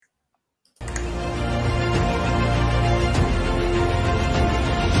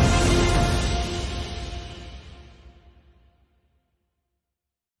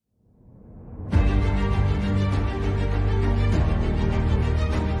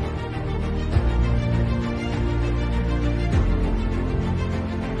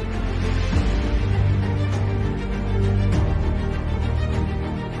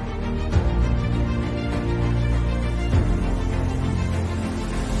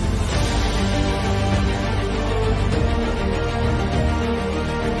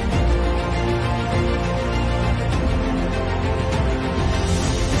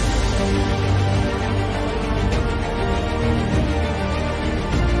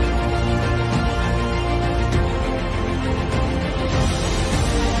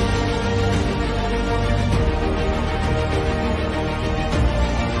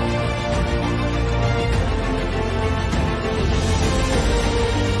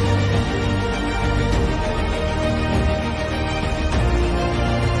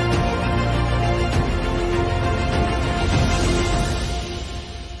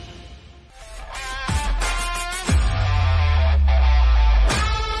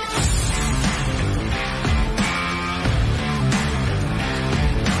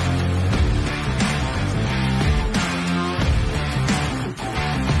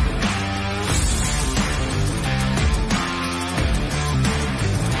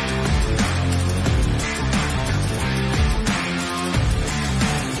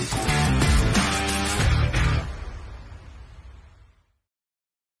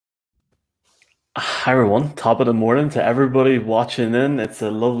Hi everyone, top of the morning to everybody watching in. It's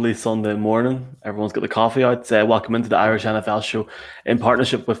a lovely Sunday morning. Everyone's got the coffee out. Welcome into the Irish NFL show in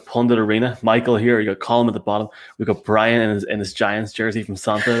partnership with Pundit Arena. Michael here, you got Colin at the bottom. We've got Brian in his Giants jersey from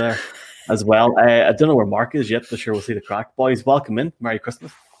Santa there as well. I don't know where Mark is yet, but sure we'll see the crack. Boys, welcome in. Merry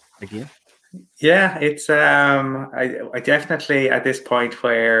Christmas again. Yeah, it's I definitely at this point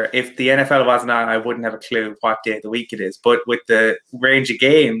where if the NFL wasn't on, I wouldn't have a clue what day of the week it is. But with the range of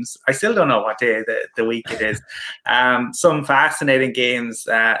games, I still don't know what day of the week it is. Some fascinating games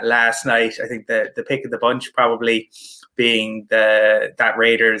last night. I think the pick of the bunch probably being that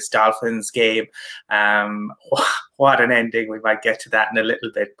Raiders Dolphins game. What an ending! We might get to that in a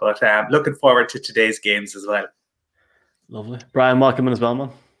little bit, but looking forward to today's games as well. Lovely. Brian, welcome in as well, man.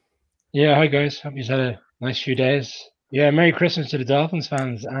 Yeah, hi guys. Hope you've had a nice few days. Yeah, Merry Christmas to the Dolphins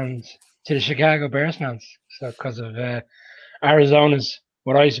fans and to the Chicago Bears fans. So, because of Arizona's,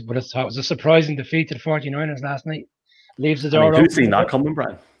 but I thought was a surprising defeat to the 49ers last night. Leaves the door open. Who's seen that coming,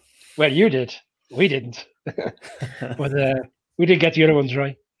 Brian? Well, you did. We didn't. But we did get the other ones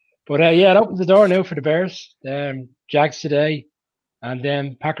right. But yeah, it opens the door now for the Bears. Jags today, and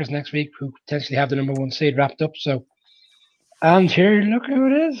then Packers next week, who potentially have the number one seed wrapped up. So. And here, look who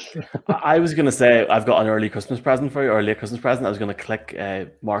it is. I was going to say I've got an early Christmas present for you, or a late Christmas present. I was going to click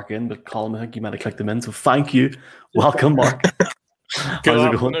Mark in, but Colin, I think you might have clicked him in. So thank you. Welcome, Mark. Good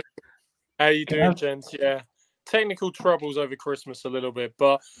afternoon. How you doing, gents? Yeah. Technical troubles over Christmas a little bit,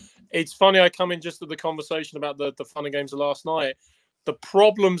 but it's funny. I come in just to the conversation about the fun and games of last night. The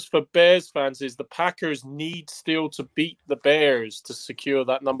problems for Bears fans is the Packers need still to beat the Bears to secure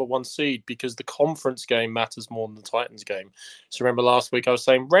that number one seed because the conference game matters more than the Titans game. So remember last week I was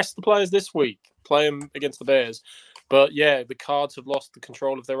saying rest the players this week, play them against the Bears. But yeah, the Cards have lost the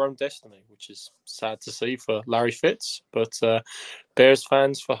control of their own destiny, which is sad to see for Larry Fitz. But Bears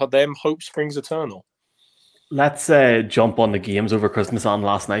fans, for them, hope springs eternal. Let's jump on the games over Christmas and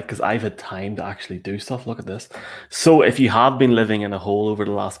last night because I've had time to actually do stuff. Look at this. So if you have been living in a hole over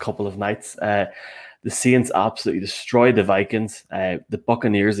the last couple of nights, the Saints absolutely destroyed the Vikings. The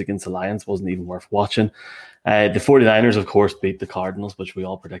Buccaneers against the Lions wasn't even worth watching. The 49ers, of course, beat the Cardinals, which we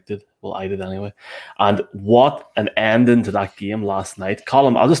all predicted. Well, I did anyway. And what an ending to that game last night.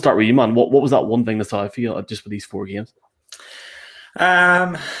 Colin, I'll just start with you, man. What was that one thing that saw you just for these four games?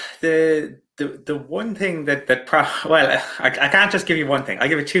 The one thing I can't just give you one thing. I'll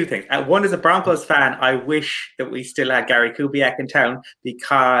give you two things. One, as a Broncos fan, I wish that we still had Gary Kubiak in town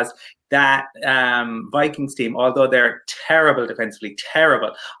because that Vikings team, although they're terrible defensively,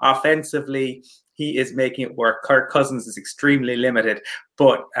 terrible offensively, he is making it work. Kirk Cousins is extremely limited,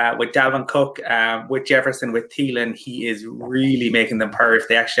 but with Dalvin Cook, with Jefferson, with Thielen, he is really making them purr. If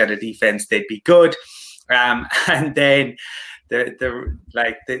they actually had a defense, they'd be good. And then the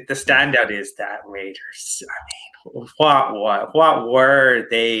standout is that Raiders. I mean, what were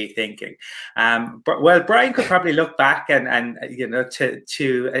they thinking? Well, Brian could probably look back and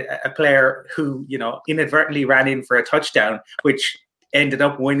to a player who inadvertently ran in for a touchdown, which ended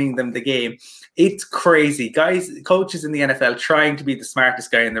up winning them the game. It's crazy, guys. Coaches in the NFL trying to be the smartest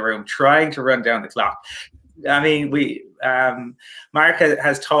guy in the room, trying to run down the clock. I mean, Mark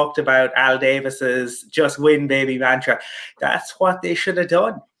has talked about Al Davis's "just win, baby" mantra. That's what they should have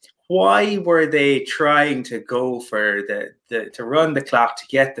done. Why were they trying to go for to run the clock, to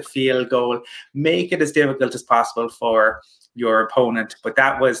get the field goal, make it as difficult as possible for your opponent? But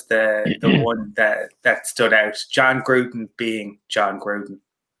that was the one that stood out. Jon Gruden being Jon Gruden.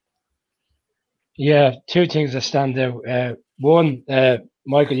 Yeah, two things that stand out. One,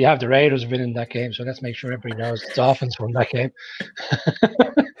 Michael, you have the Raiders winning that game, so let's make sure everybody knows the Dolphins won that game.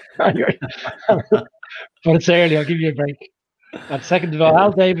 But it's early, I'll give you a break. And second of all,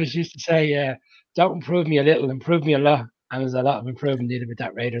 Al Davis used to say, don't improve me a little, improve me a lot. And there's a lot of improvement needed with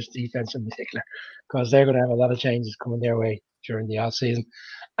that Raiders defense in particular, because they're going to have a lot of changes coming their way during the off season.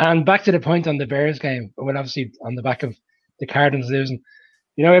 And back to the point on the Bears game, well, obviously on the back of the Cardinals losing,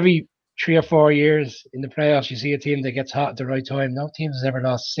 every 3 or 4 years in the playoffs, you see a team that gets hot at the right time. No team has ever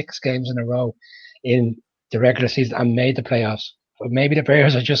lost 6 games in a row in the regular season and made the playoffs. But maybe the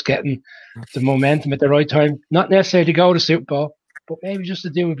Bears are just getting the momentum at the right time, not necessarily to go to Super Bowl, but maybe just to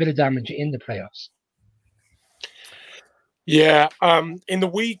do a bit of damage in the playoffs. Yeah, in the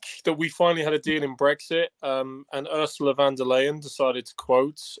week that we finally had a deal in Brexit, and Ursula von der Leyen decided to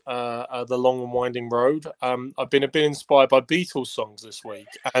quote The Long and Winding Road, I've been a bit inspired by Beatles songs this week.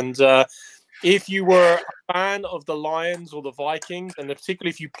 And if you were a fan of the Lions or the Vikings, and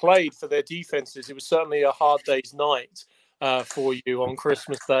particularly if you played for their defenses, it was certainly a hard day's night for you on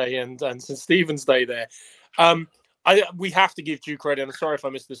Christmas Day and St. Stephen's Day there. We have to give due credit. I'm sorry if I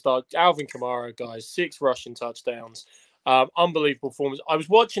missed the start. Alvin Kamara, guys, 6 rushing touchdowns. Unbelievable performance. I was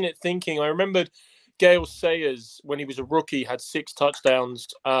watching it thinking, I remembered Gale Sayers, when he was a rookie, had 6 touchdowns,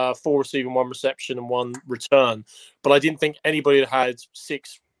 4 receiving, 1 reception, and 1 return. But I didn't think anybody had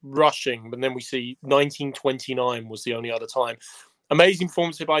 6 rushing. But then we see 1929 was the only other time. Amazing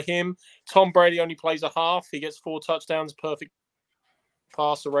performance by him. Tom Brady only plays a half. He gets 4 touchdowns, perfect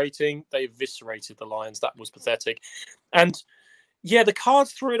passer rating. They eviscerated the Lions. That was pathetic. And yeah, the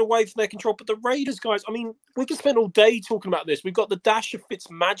Cards threw it away from their control, but the Raiders, guys, I mean, we could spend all day talking about this. We've got the dash of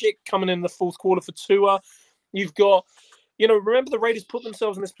Fitzmagic coming in the fourth quarter for Tua. You've got, remember the Raiders put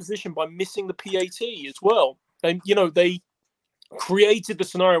themselves in this position by missing the PAT as well. And, they created the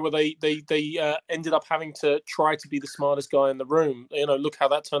scenario where they ended up having to try to be the smartest guy in the room. Look how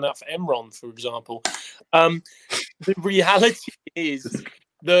that turned out for Emron, for example. The reality is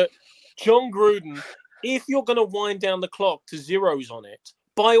that John Gruden, if you're going to wind down the clock to zeros on it,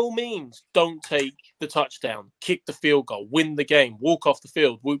 by all means, don't take the touchdown, kick the field goal, win the game, walk off the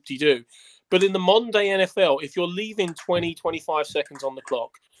field, whoop-de-doo. But in the modern day NFL, if you're leaving 20, 25 seconds on the clock,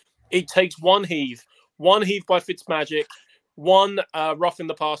 it takes one heave by Fitzmagic, one roughing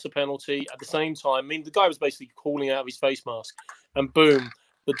the passer penalty at the same time. I mean, the guy was basically calling out of his face mask, and boom,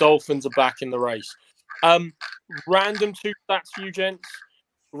 the Dolphins are back in the race. Random 2 stats for you, gents.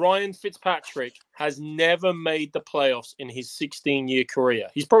 Ryan Fitzpatrick has never made the playoffs in his 16-year career.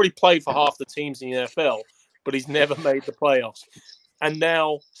 He's probably played for half the teams in the NFL, but he's never made the playoffs. And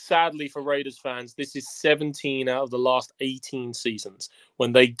now, sadly for Raiders fans, this is 17 out of the last 18 seasons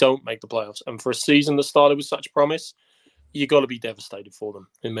when they don't make the playoffs. And for a season that started with such promise, you got to be devastated for them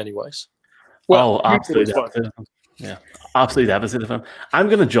in many ways. Well, absolutely. Yeah, absolutely devastated for him. I'm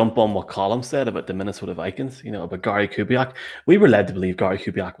going to jump on what Colin said about the Minnesota Vikings, about Gary Kubiak. We were led to believe Gary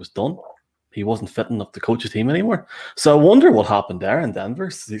Kubiak was done. He wasn't fit enough to coach a team anymore. So I wonder what happened there in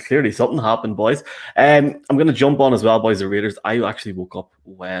Denver. Clearly something happened, boys. I'm going to jump on as well, boys, the Raiders. I actually woke up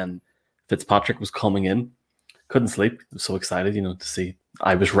when Fitzpatrick was coming in. Couldn't sleep. I was so excited, to see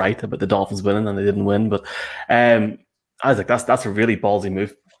I was right about the Dolphins winning and they didn't win. But I was like, that's a really ballsy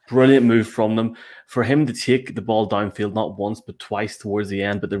move. Brilliant move from them for him to take the ball downfield not once but twice towards the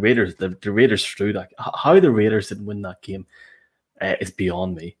end. But the Raiders threw that. How the Raiders didn't win that game is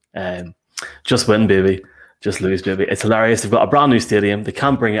beyond me. Just win, baby. Just lose, baby. It's hilarious. They've got a brand new stadium. They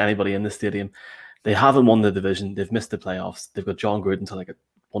can't bring anybody in the stadium. They haven't won the division. They've missed the playoffs. They've got John Gruden to like a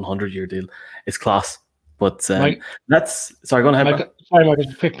 100-year deal. It's class. But sorry, go on ahead. Michael,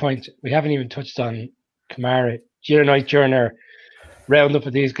 a quick point. We haven't even touched on Kamara. The other night during our roundup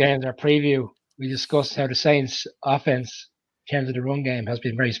of these games, our preview, we discussed how the Saints' offense, in terms of the run game, has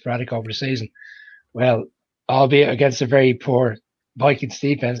been very sporadic over the season. Well, albeit against a very poor Vikings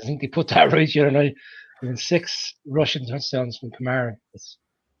defense, I think they put that right the other night. 6 rushing touchdowns from Kamara.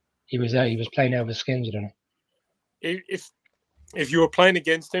 He was playing out of his skins, If you were playing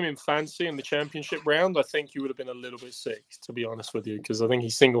against him in fantasy in the championship round, I think you would have been a little bit sick, to be honest with you, because I think he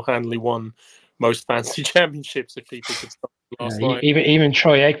single-handedly won most fantasy championships if people could start last night. Even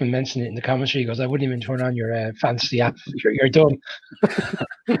Troy Aikman mentioned it in the commentary. He goes, I wouldn't even turn on your fantasy app. You're done.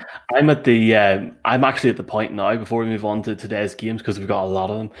 I'm actually at the point now, before we move on to today's games, because we've got a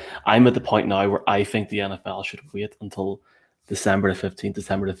lot of them, I'm at the point now where I think the NFL should wait until December the 15th,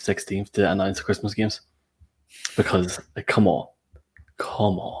 December the 16th to announce the Christmas games. Because, come on.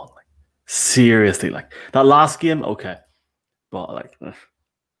 Seriously, that last game, okay. But,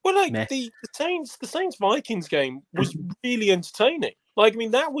 the Saints Vikings game was really entertaining.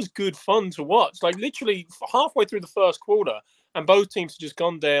 That was good fun to watch. Literally halfway through the first quarter, and both teams had just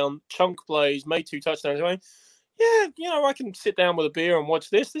gone down, chunk plays, made 2 touchdowns. I can sit down with a beer and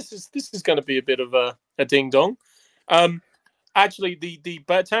watch this. This is going to be a bit of a ding dong. Actually, the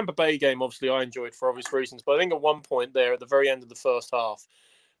Tampa Bay game, obviously, I enjoyed for obvious reasons. But I think at one point there, at the very end of the first half,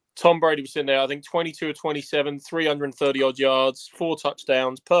 Tom Brady was sitting there, I think 22 or 27, 330-odd yards, 4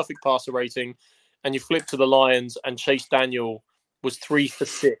 touchdowns, perfect passer rating. And you flip to the Lions, and Chase Daniel was 3 for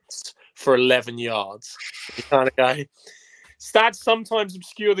 6 for 11 yards. You kind of go, stats sometimes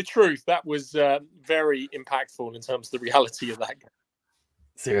obscure the truth. That was very impactful in terms of the reality of that game.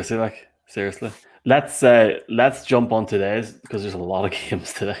 Seriously. Let's jump on today's, because there's a lot of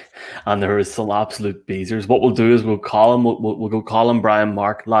games today, and there is some absolute beezers. What we'll do is we'll go Colin, Brian,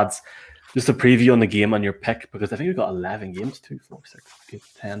 Mark, lads. Just a preview on the game on your pick, because I think we've got 11 games. 2, 4, 6, 8,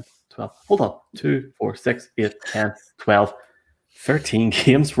 10, 12. Hold on. 2, 4, 6, 8, 10, 12, 13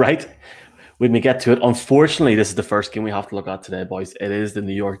 games, right? When we get to it. Unfortunately, this is the first game we have to look at today, boys. It is the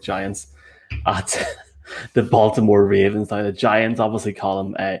New York Giants at the Baltimore Ravens. Now the Giants, obviously,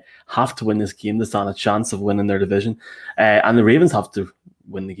 Colin, have to win this game to stand a chance of winning their division, and the Ravens have to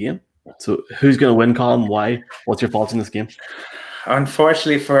win the game. So who's going to win, Colin? Why? What's your thoughts on this game?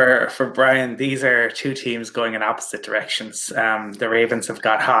 Unfortunately for Brian, these are two teams going in opposite directions. The Ravens have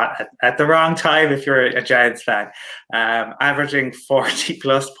got hot at the wrong time if you're a Giants fan. Averaging 40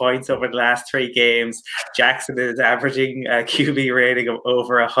 plus points over the last 3 games. Jackson is averaging a QB rating of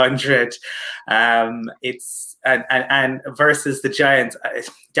over 100. And versus the Giants,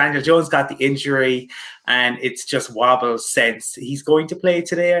 Daniel Jones got the injury, and it's just wobbles since. He's going to play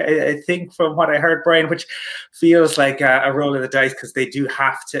today, I think, from what I heard, Brian, which feels like a roll of the dice because they do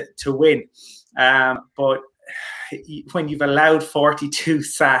have to win. But when you've allowed 42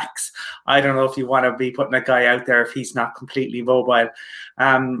 sacks, I don't know if you want to be putting a guy out there if he's not completely mobile.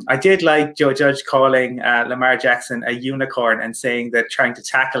 I did like Joe Judge calling Lamar Jackson a unicorn and saying that trying to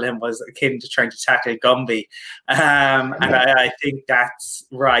tackle him was akin to trying to tackle Gumby. And I think that's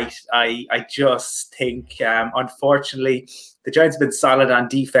right. I just think, unfortunately, the Giants have been solid on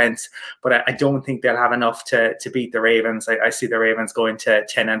defense, but I don't think they'll have enough to beat the Ravens. I see the Ravens going to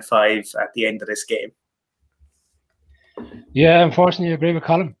 10-5 at the end of this game. Yeah, unfortunately, I agree with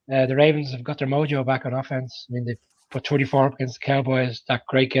Colin. The Ravens have got their mojo back on offense. I mean, they put 34 up against the Cowboys. That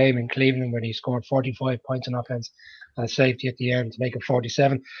great game in Cleveland where he scored 45 points on offense and a safety at the end to make it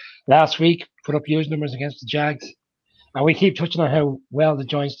 47. Last week, put up huge numbers against the Jags. And we keep touching on how well the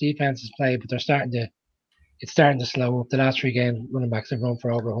Giants defense has played, but it's starting to slow up. The last 3 games, running backs have run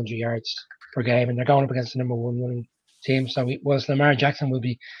for over 100 yards per game, and they're going up against the number 1 running team. So whilst Lamar Jackson will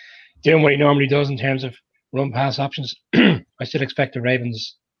be doing what he normally does in terms of run pass options, I still expect the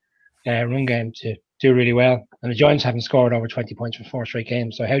Ravens run game to do really well. And the Giants haven't scored over 20 points for 4 straight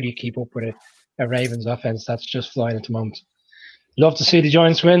games. So how do you keep up with a Ravens offense that's just flying at the moment? Love to see the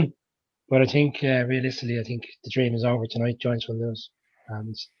Giants win, but I think realistically, I think the dream is over tonight. Giants will lose,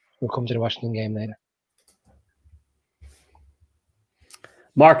 and we'll come to the Washington game later.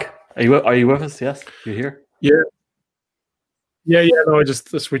 Mark, are you with us? Yes, you're here. Yeah. No, I just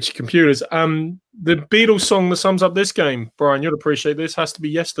switched computers. The Beatles song that sums up this game, Brian, you'll appreciate this, has to be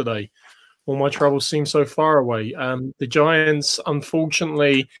Yesterday. All my troubles seem so far away. The Giants,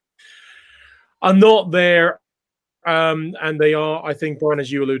 unfortunately, are not there, and they are, I think, Brian,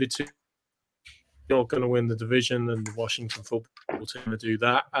 as you alluded to, not going to win the division, and the Washington football team to do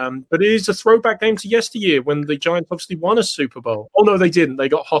that. But it is a throwback game to yesteryear when the Giants obviously won a Super Bowl. Oh, no, they didn't. They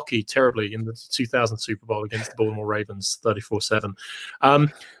got hockey terribly in the 2000 Super Bowl against the Baltimore Ravens, 34-7.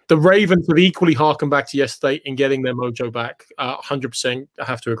 The Ravens have equally harkened back to yesterday in getting their mojo back. 100%, I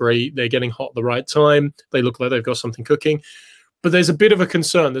have to agree. They're getting hot at the right time. They look like they've got something cooking. But there's a bit of a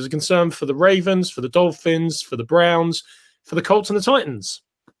concern. There's a concern for the Ravens, for the Dolphins, for the Browns, for the Colts and the Titans.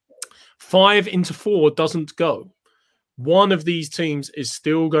 5 into 4 doesn't go. One of these teams is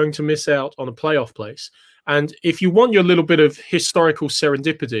still going to miss out on a playoff place. And if you want your little bit of historical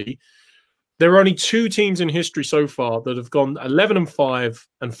serendipity, there are only 2 teams in history so far that have gone 11-5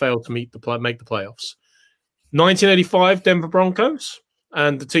 and failed to make the playoffs. 1985 Denver Broncos,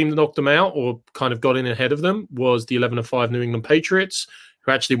 and the team that knocked them out or kind of got in ahead of them was the 11-5 New England Patriots,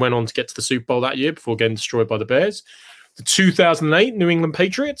 who actually went on to get to the Super Bowl that year before getting destroyed by the Bears. The 2008 New England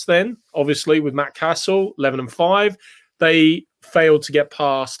Patriots, then, obviously, with Matt Castle, 11-5. They failed to get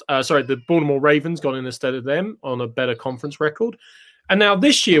past, the Baltimore Ravens got in instead of them on a better conference record. And now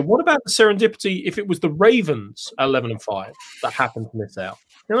this year, what about the serendipity if it was the Ravens at 11-5 that happened to miss out?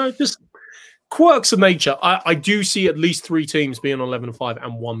 You know, just quirks of nature. I do see at least 3 teams being on 11-5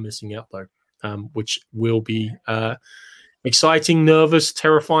 and 1 missing out, though, which will be exciting, nervous,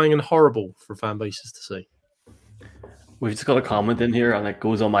 terrifying, and horrible for fan bases to see. We've just got a comment in here, and it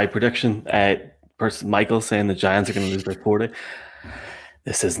goes on my prediction. Michael saying the Giants are going to lose by 40.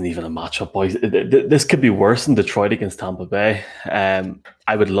 This isn't even a matchup, boys. This could be worse than Detroit against Tampa Bay.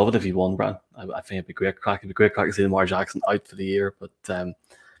 I would love it if he won, Brian. I think it'd be great crack. It'd be great crack to see Lamar Jackson out for the year, but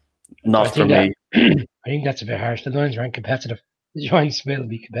not for me. I think that's a bit harsh. The Lions aren't competitive. The Giants will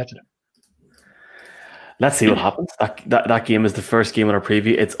be competitive. Let's see what happens. That game is the first game in our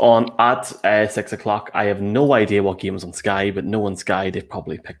preview. It's on at 6 o'clock. I have no idea what game is on Sky, but no on Sky. They've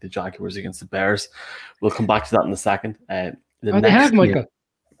probably picked the Jaguars against the Bears. We'll come back to that in a second. They have, Michael.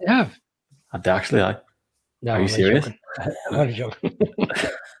 They have. Have they actually? No, are you serious? I'm joking.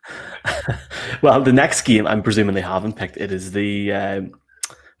 Well, the next game, I'm presuming they haven't picked. It is the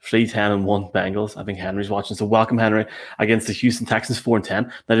 3-10-1 Bengals. I think Henry's watching. So welcome, Henry, against the Houston Texans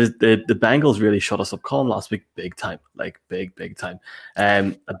 4-10. That is the Bengals really shut us up, Colin, last week. Big time. Like big time.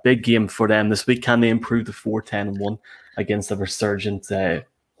 A big game for them this week. Can they improve the 4-10-1 against the resurgent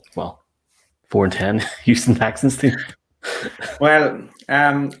 4-10 Houston Texans team. Well,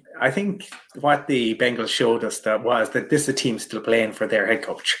 I think what the Bengals showed us was that this is a team still playing for their head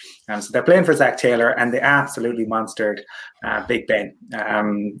coach. So they're playing for Zach Taylor, and they absolutely monstered Big Ben.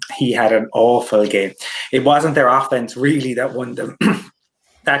 He had an awful game. It wasn't their offense really that won them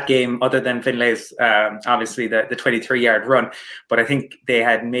that game, other than Finlay's, obviously, the 23-yard run. But I think they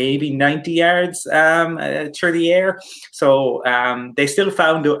had maybe 90 yards through the air. So they still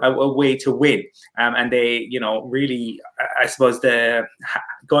found a way to win. And they, really, I suppose,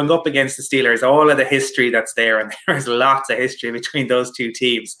 going up against the Steelers, all of the history that's there, and there's lots of history between those two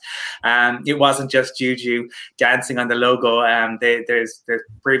teams. It wasn't just Juju dancing on the logo. There's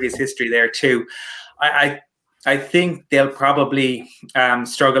previous history there too. I think they'll probably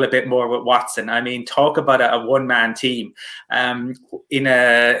struggle a bit more with Watson. I mean, talk about a one-man team. In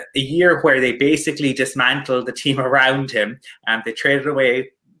a year where they basically dismantled the team around him, and they traded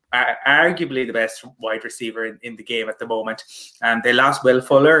away arguably the best wide receiver in the game at the moment. They lost Will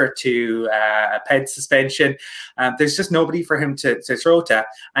Fuller to a PED suspension. There's just nobody for him to throw to,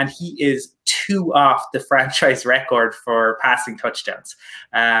 and he is 2 off the franchise record for passing touchdowns.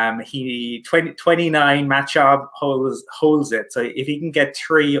 He 29 Matt Schaub holds it. So if he can get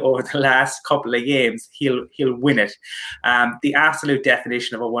 3 over the last couple of games, he'll win it. The absolute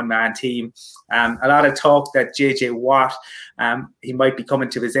definition of a one-man team. A lot of talk that JJ Watt, he might be coming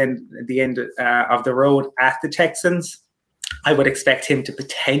to the end of the road at the Texans. I would expect him to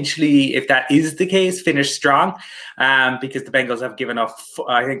potentially, if that is the case, finish strong, because the Bengals have given up,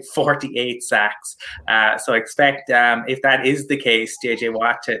 I think, 48 sacks. So I expect, if that is the case, JJ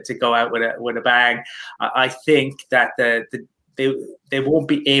Watt to go out with a bang. I think that they won't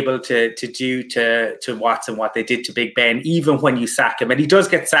be able to do to Watson what they did to Big Ben, even when you sack him. And he does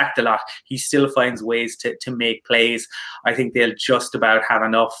get sacked a lot. He still finds ways to make plays. I think they'll just about have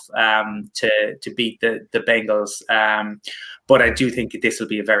enough to beat the Bengals. But I do think this will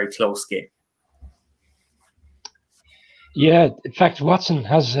be a very close game. Yeah, in fact, Watson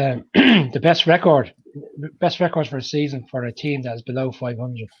has the best record for a season for a team that is below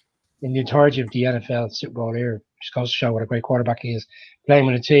 500 in the entirety of the NFL Super Bowl era, which goes to show what a great quarterback he is, playing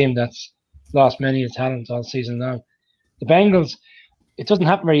with a team that's lost many of talent all season long. The Bengals, it doesn't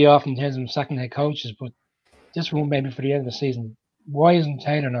happen very often in terms of second head coaches, but this one maybe for the end of the season. Why isn't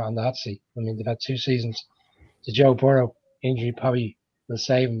Taylor not on the hot seat? I mean, they've had 2 seasons. The Joe Burrow injury probably will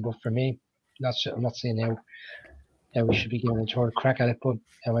save him, but for me, I'm not seeing how we should be giving a third crack at it, but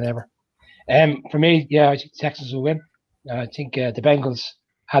whatever. For me, yeah, I think the Texans will win. I think the Bengals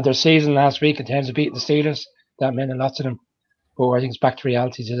had their season last week in terms of beating the Steelers. That meant a lot to them. But I think it's back to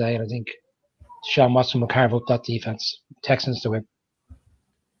reality today, and I think Sean Watson will carve up that defense. Texans to win.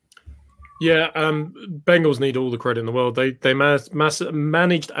 Yeah, Bengals need all the credit in the world. They managed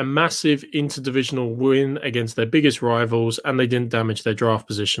a massive interdivisional win against their biggest rivals, and they didn't damage their draft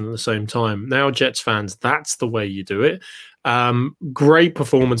position at the same time. Now, Jets fans, that's the way you do it. Great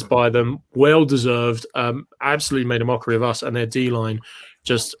performance by them, well deserved. Absolutely made a mockery of us, and their D-line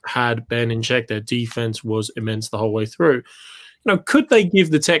just had Ben in check. Their defense was immense the whole way through. Could they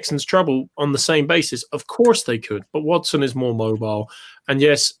give the Texans trouble on the same basis? Of course they could, but Watson is more mobile. And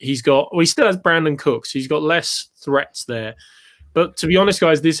yes, he still has Brandon Cooks. He's got less threats there. But to be honest,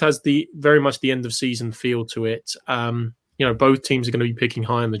 guys, this has very much the end of season feel to it. Both teams are going to be picking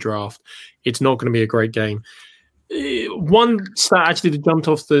high in the draft. It's not going to be a great game. One stat actually that jumped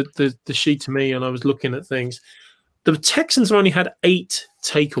off the sheet to me, and I was looking at things. The Texans have only had 8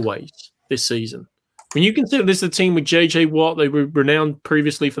 takeaways this season. When you consider this is a team with J.J. Watt, they were renowned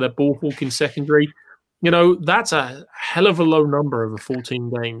previously for their ball hawking secondary. That's a hell of a low number over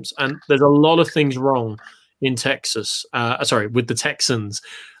 14 games. And there's a lot of things wrong in Texas. With the Texans.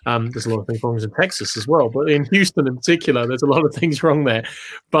 There's a lot of things wrong in Texas as well. But in Houston in particular, there's a lot of things wrong there.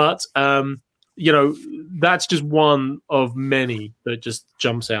 But, that's just one of many that just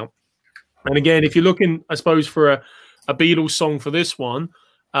jumps out. And again, if you're looking, I suppose, for a Beatles song for this one,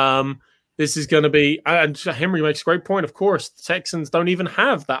 this is going to be, and Henry makes a great point, of course, the Texans don't even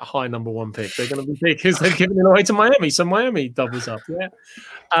have that high number 1 pick. They're going to be big because they're giving it away to Miami, so Miami doubles up, yeah.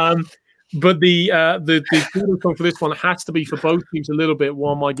 But the Beatles song for this one has to be for both teams a little bit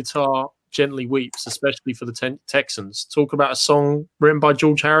While My Guitar Gently Weeps, especially for the Texans. Talk about a song written by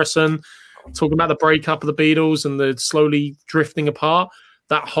George Harrison, talking about the breakup of the Beatles and the slowly drifting apart.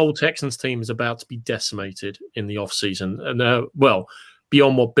 That whole Texans team is about to be decimated in the offseason. And,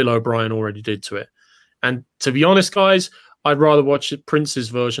 beyond what Bill O'Brien already did to it. And to be honest, guys, I'd rather watch Prince's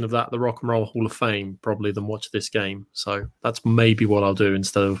version of that, the Rock and Roll Hall of Fame, probably than watch this game. So that's maybe what I'll do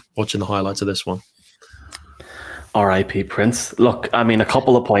instead of watching the highlights of this one. R.I.P. Prince. Look, I mean, a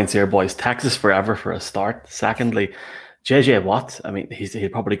couple of points here, boys. Texas forever for a start. Secondly, J.J. Watt. I mean, he'll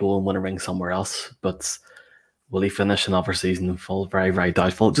probably go and win a ring somewhere else, but will he finish another season in full? Very, very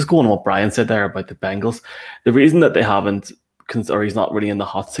doubtful. Just going on what Brian said there about the Bengals. The reason that they haven't, or he's not really in the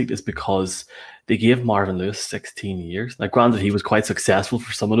hot seat, is because they gave Marvin Lewis 16 years. Now, granted, he was quite successful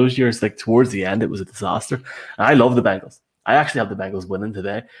for some of those years. Like towards the end, it was a disaster. And I love the Bengals. I actually have the Bengals winning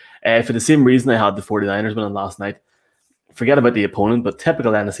today. For the same reason I had the 49ers winning last night. Forget about the opponent, but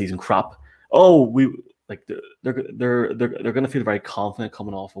typical end of season crap. They're going to feel very confident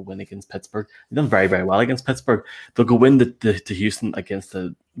coming off a win against Pittsburgh. They've done very, very well against Pittsburgh. They'll go win to Houston against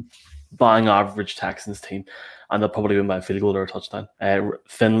the bang average Texans team, and they'll probably win by a field goal or a touchdown.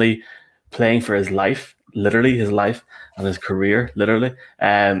 Finley playing for his life, literally his life, and his career, literally.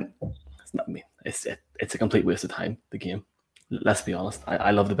 It's not me. It's a complete waste of time, the game. Let's be honest.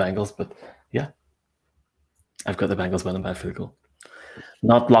 I love the Bengals, but yeah, I've got the Bengals winning by a field goal.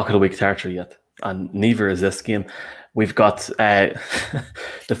 Not lock of the week territory yet, and neither is this game. We've got the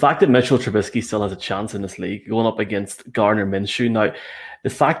fact that Mitchell Trubisky still has a chance in this league going up against Gardner Minshew. Now, the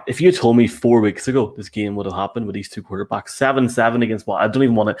fact, if you had told me 4 weeks ago this game would have happened with these two quarterbacks, 7-7 against what? I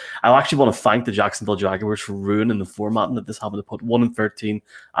actually want to thank the Jacksonville Jaguars for ruining the format and that this happened to put 1-13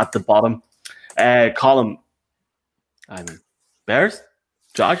 at the bottom. Colin, I mean, Bears?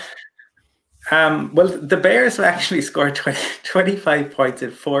 Jags? Well, the Bears have actually scored 25 points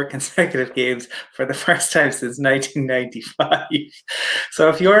in 4 consecutive games for the first time since 1995. So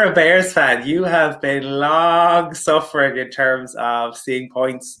if you're a Bears fan, you have been long suffering in terms of seeing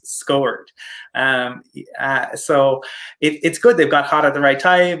points scored. So it's good they've got hot at the right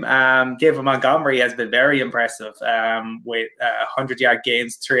time. David Montgomery has been very impressive with 100-yard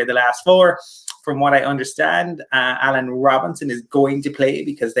games 3 of the last 4. From what I understand, Allen Robinson is going to play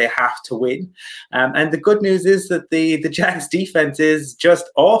because they have to win. And the good news is that the Jags defense is just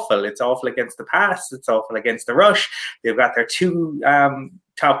awful. It's awful against the pass. It's awful against the rush. They've got their 2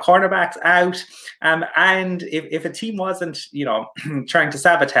 top cornerbacks out. And if a team wasn't, trying to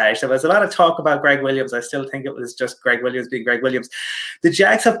sabotage, there was a lot of talk about Greg Williams. I still think it was just Greg Williams being Greg Williams. The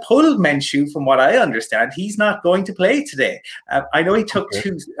Jags have pulled Minshew, from what I understand. He's not going to play today. I know he took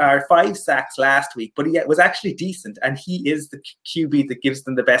 5 sacks last week, but he was actually decent. And he is the QB that gives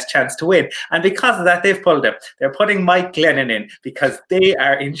them the best chance to win. And because of that, they've pulled him. They're putting Mike Glennon in because they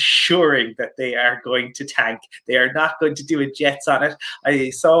are ensuring that they are going to tank. They are not going to do a Jets on it. I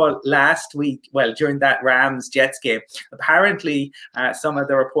saw last week, during that Rams-Jets game, apparently some of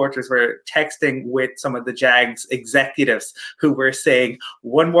the reporters were texting with some of the Jags executives who were saying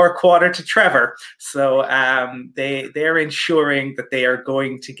 1 more quarter to Trevor. So they're ensuring that they are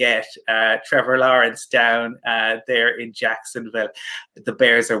going to get Trevor Lawrence down there in Jacksonville. The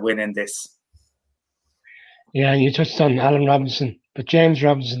Bears are winning this. Yeah, and you touched on Allen Robinson, but James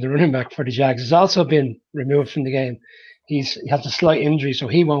Robinson, the running back for the Jags, has also been removed from the game. He has a slight injury, so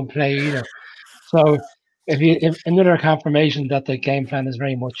he won't play either. So if another confirmation that the game plan is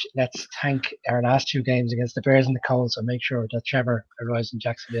very much let's tank our last 2 games against the Bears and the Colts and make sure that Trevor arrives in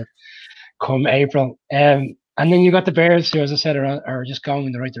Jacksonville come April. And then you got the Bears, who, as I said, are just going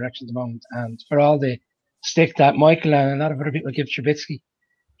in the right direction at the moment. And for all the stick that Michael and a lot of other people give Trubisky,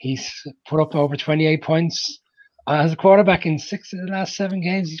 he's put up over 28 points as a quarterback in 6 of the last 7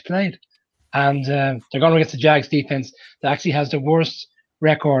 games he's played. And they're going against the Jags defense that actually has the worst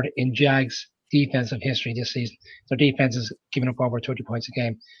record in Jags defensive history this season. Their defense is giving up over 20 points a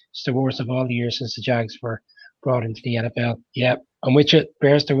game. It's the worst of all the years since the Jags were brought into the NFL. Yeah, I'm with you.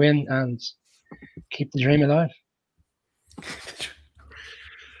 Bears to win and keep the dream alive.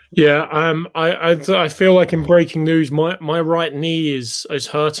 Yeah, I feel like in breaking news, my right knee is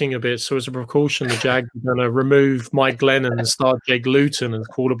hurting a bit. So as a precaution, the Jags are going to remove Mike Glennon and start Jake Luton as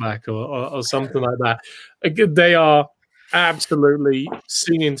quarterback or something like that. They are absolutely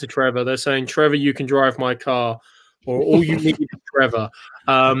singing to Trevor. They're saying, Trevor, you can drive my car, or all you need is Trevor.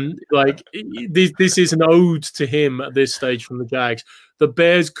 This is an ode to him at this stage from the Jags. The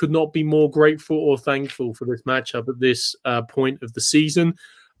Bears could not be more grateful or thankful for this matchup at this point of the season.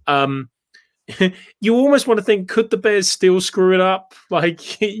 You almost want to think, could the Bears still screw it up?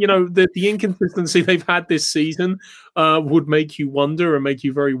 The inconsistency they've had this season would make you wonder and make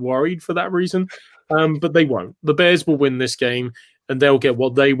you very worried for that reason. But they won't. The Bears will win this game and they'll get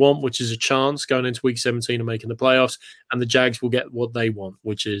what they want, which is a chance going into week 17 and making the playoffs. And the Jags will get what they want,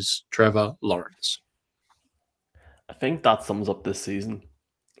 which is Trevor Lawrence. I think that sums up this season.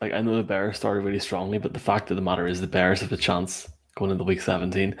 I know the Bears started really strongly, but the fact of the matter is the Bears have a chance going into week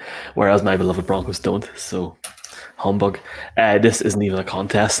 17, whereas my beloved Broncos don't. So, humbug. This isn't even a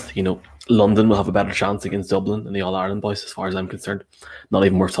contest. London will have a better chance against Dublin in the All-Ireland boys, as far as I'm concerned. Not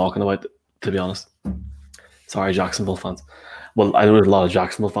even worth talking about, to be honest. Sorry, Jacksonville fans. Well, I know there's a lot of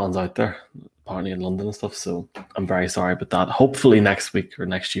Jacksonville fans out there, apparently in London and stuff, so I'm very sorry about that. Hopefully next week or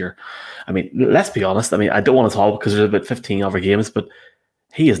next year. I mean, let's be honest. I mean, I don't want to talk because there's about 15 other games, but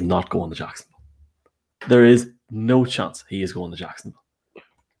he is not going to Jacksonville. There is no chance he is going to Jacksonville.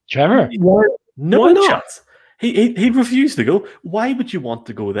 Trevor? No chance. He'd refuse to go. Why would you want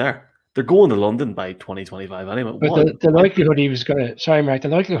to go there? They're going to London by 2025 anyway. But the likelihood he was going to... Sorry, Mark. The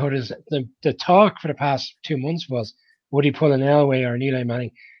likelihood is... The talk for the past 2 months was, would he pull an Elway or an Eli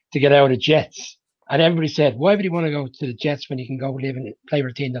Manning to get out of Jets? And everybody said, why would he want to go to the Jets when he can go live and play for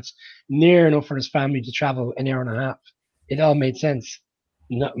a team that's near enough for his family to travel an hour and a half? It all made sense.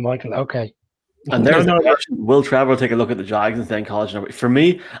 No, Michael, okay. And there's will Trevor take a look at the Jags and stay in college? For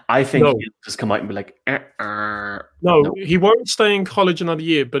me, I think he'll just come out and be like, No, he won't stay in college another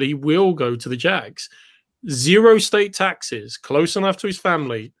year, but he will go to the Jags. 0 state taxes, close enough to his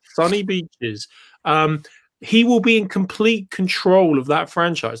family, sunny beaches. He will be in complete control of that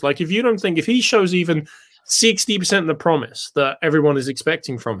franchise. Like, if he shows even 60% of the promise that everyone is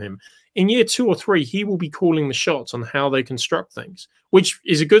expecting from him, in year 2 or 3, he will be calling the shots on how they construct things, which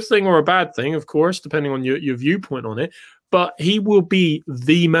is a good thing or a bad thing, of course, depending on your viewpoint on it. But he will be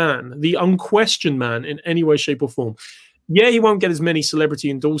the man, the unquestioned man in any way, shape, or form. Yeah, he won't get as many celebrity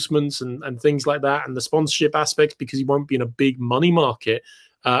endorsements and things like that and the sponsorship aspects because he won't be in a big money market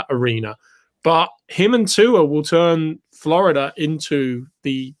arena. But him and Tua will turn Florida into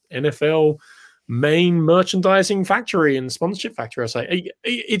the NFL main merchandising factory and sponsorship factory. I say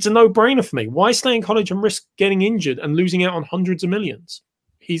it's a no-brainer for me. Why stay in college and risk getting injured and losing out on hundreds of millions?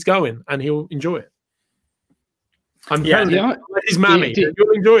 He's going and he'll enjoy it. His mammy.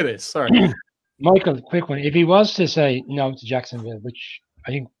 You'll enjoy this. Sorry, Michael. Quick one. If he was to say no to Jacksonville, which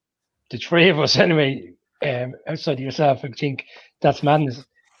I think the 3 of us anyway, outside of yourself, I think that's madness.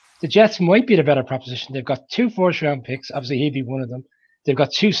 The Jets might be the better proposition. They've got 2 first-round picks. Obviously, he'd be one of them. They've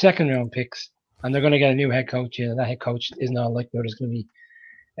got 2 second-round picks. And they're going to get a new head coach in, and that head coach is not like there's going to be,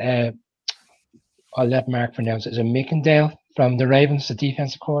 I'll let Mark pronounce it. Is it Mickendale from the Ravens, the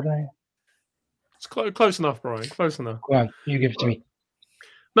defensive coordinator? It's close enough, Brian. Close enough. Go on, you give it to me.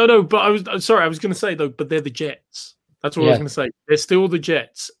 No, but I was going to say, though, but they're the Jets. That's what I was going to say. They're still the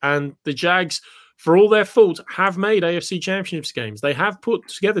Jets. And the Jags, for all their faults, have made AFC Championships games. They have put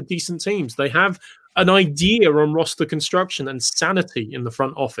together decent teams. They have an idea on roster construction and sanity in the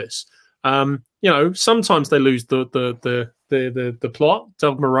front office. Sometimes they lose the plot.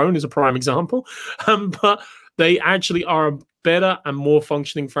 Doug Marrone is a prime example, but they actually are a better and more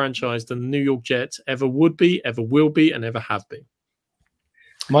functioning franchise than the New York Jets ever would be, ever will be, and ever have been.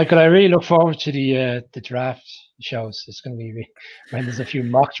 Michael, I really look forward to the draft shows. It's going to be when there's a few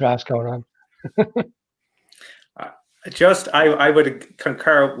mock drafts going on. I would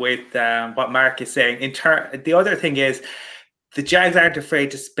concur with what Mark is saying. The other thing is, the Jags aren't afraid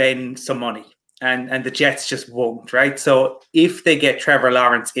to spend some money, and the Jets just won't, right? So if they get Trevor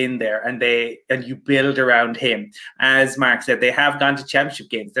Lawrence in there and you build around him, as Mark said, they have gone to championship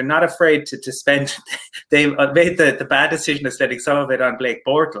games. They're not afraid to spend. They've made the bad decision of spending some of it on Blake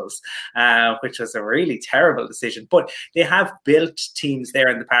Bortles, which was a really terrible decision. But they have built teams there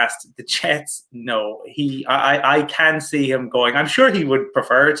in the past. The Jets, no. I can see him going. I'm sure he would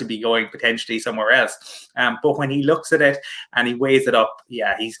prefer to be going potentially somewhere else. But when he looks at it and he weighs it up,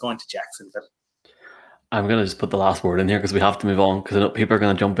 yeah, he's going to Jacksonville. I'm going to just put the last word in here because we have to move on because I know people are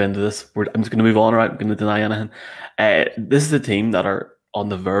going to jump into this. I'm just going to move on, right? I'm going to deny anything. This is a team that are on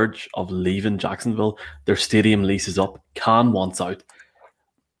the verge of leaving Jacksonville. Their stadium lease is up. Khan wants out.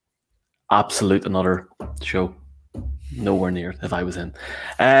 Absolute another show. Nowhere near if I was in.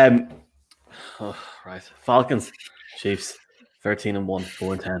 Right. Falcons, Chiefs, 13-1,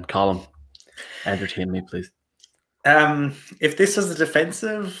 4-10. Colin, entertain me, please. If this was a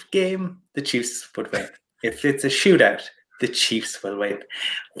defensive game, the Chiefs would win. If it's a shootout, the Chiefs will win.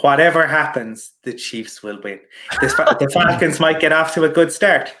 Whatever happens, the Chiefs will win. The Falcons might get off to a good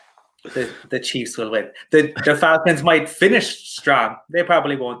start. The Chiefs will win. The Falcons might finish strong. They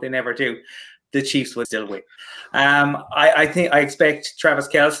probably won't. They never do. The Chiefs will still win. I expect Travis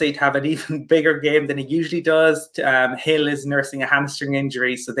Kelce to have an even bigger game than he usually does. Hill is nursing a hamstring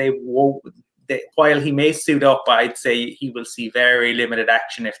injury, so they won't. While he may suit up, I'd say he will see very limited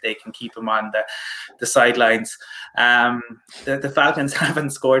action if they can keep him on the sidelines. The Falcons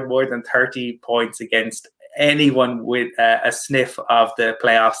haven't scored more than 30 points against anyone with a sniff of the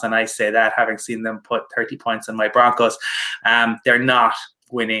playoffs, and I say that having seen them put 30 points on my Broncos. They're not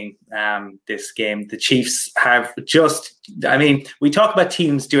winning this game. The Chiefs have just, I mean, we talk about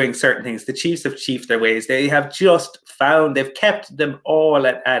teams doing certain things. The Chiefs have chiefed their ways. They have just they've kept them all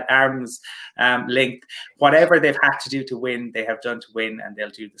at arm's length. Whatever they've had to do to win, they have done to win, and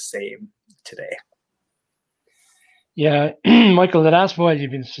they'll do the same today. Yeah, Michael, the last while you've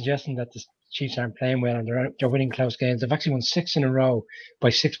been suggesting that the Chiefs aren't playing well and they're winning close games. They've actually won 6 in a row by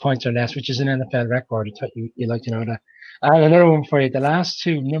 6 points or less, which is an NFL record. I thought you'd like to know that. And another one for you. The last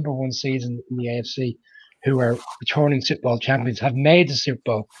 2 number 1 seasons in the AFC, who are returning Super Bowl champions, have made the Super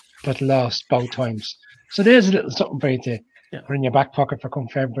Bowl but lost both times. So there's a little something for you to put in your back pocket for come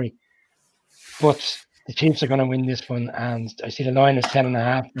February. But the Chiefs are going to win this one, and I see the line is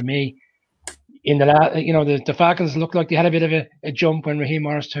 10.5 for me. In the the Falcons looked like they had a bit of a jump when Raheem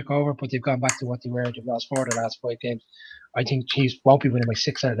Morris took over, but they've gone back to what they were. They've lost 4 of the last 5 games. I think Chiefs won't be winning by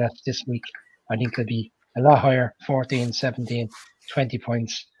 6 out of that this week. I think they'll be a lot higher, 14, 17, 20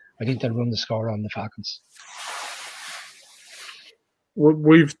 points. I think they'll run the score on the Falcons.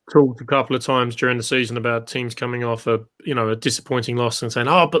 We've talked a couple of times during the season about teams coming off a disappointing loss and saying,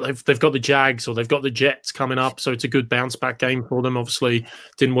 but they've got the Jags or they've got the Jets coming up, so it's a good bounce back game for them. Obviously,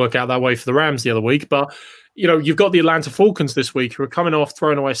 didn't work out that way for the Rams the other week, but you've got the Atlanta Falcons this week who are coming off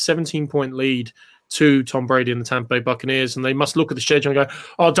throwing away a 17-point lead to Tom Brady and the Tampa Bay Buccaneers, and they must look at the schedule and go,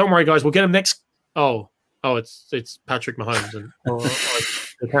 "Oh, don't worry, guys, we'll get them next." It's Patrick Mahomes and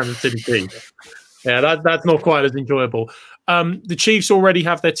the Kansas City Chiefs. Yeah, that's not quite as enjoyable. The Chiefs already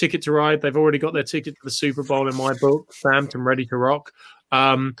have their ticket to ride. They've already got their ticket to the Super Bowl in my book, stamped and ready to rock.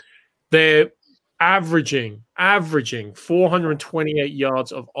 They're averaging 428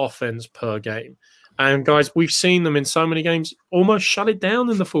 yards of offense per game. And guys, we've seen them in so many games almost shut it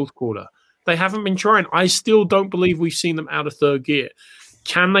down in the fourth quarter. They haven't been trying. I still don't believe we've seen them out of third gear.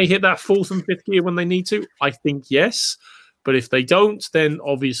 Can they hit that fourth and fifth gear when they need to? I think yes. But if they don't, then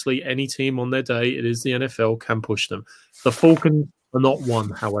obviously any team on their day, it is the NFL, can push them. The Falcons are not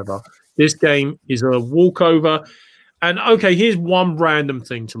one, however. This game is a walkover. And, okay, here's one random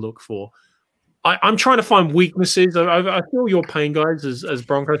thing to look for. I'm trying to find weaknesses. I feel your pain, guys, as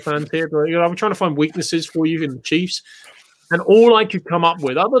Broncos fans here. But I'm trying to find weaknesses for you in the Chiefs. And all I could come up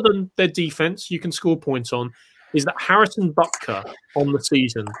with, other than their defense, you can score points on, is that Harrison Butker on the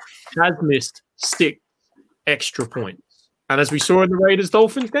season has missed 6 extra points. And as we saw in the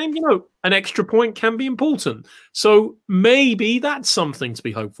Raiders-Dolphins game, an extra point can be important. So maybe that's something to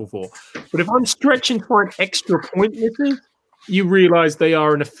be hopeful for. But if I'm stretching to find extra point misses, you realize they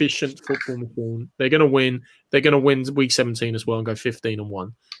are an efficient football machine. They're going to win. They're going to win week 17 as well and go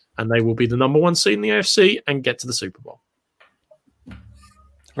 15-1. And they will be the number 1 seed in the AFC and get to the Super Bowl.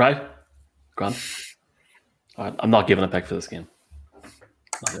 Right. Grant. All right. I'm not giving a pick for this game.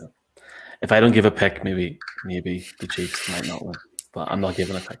 If I don't give a pick, maybe the Chiefs might not win. But I'm not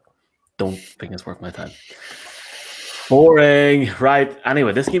giving a pick. Don't think it's worth my time. Boring. Right.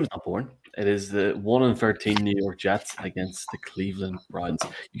 Anyway, this game is not boring. It is the 1-13 New York Jets against the Cleveland Browns.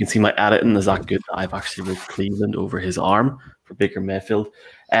 You can see my editing is that good. I've actually wrote Cleveland over his arm for Baker Mayfield.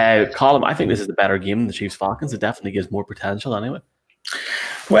 Colin, I think this is the better game than the Chiefs-Falcons. It definitely gives more potential anyway.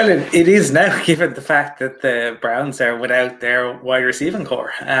 Well, it is now, given the fact that the Browns are without their wide receiving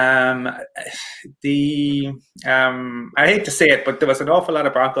core. I hate to say it, but there was an awful lot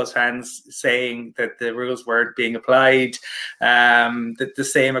of Broncos fans saying that the rules weren't being applied, that the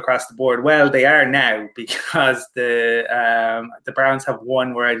same across the board. Well, they are now, because the Browns have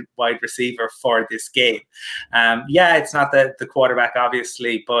one wide receiver for this game. It's not the quarterback,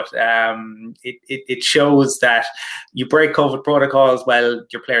 obviously, but it shows that you break COVID protocols, well,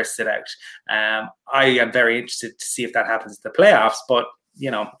 your players sit out. I am very interested to see if that happens in the playoffs, but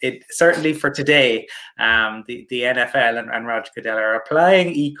it certainly for today, the NFL and Roger Goodell are applying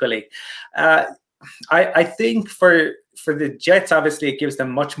equally. I think for the Jets, obviously, it gives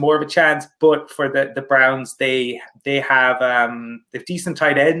them much more of a chance. But for the Browns, they have decent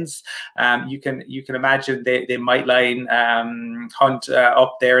tight ends. You can imagine they might line Hunt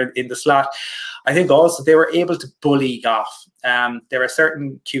up there in the slot. I think also they were able to bully Goff. There are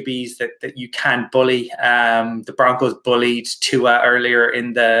certain QBs that you can bully. The Broncos bullied Tua earlier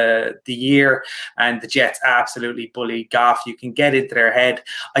in the year, and the Jets absolutely bullied Goff. You can get into their head.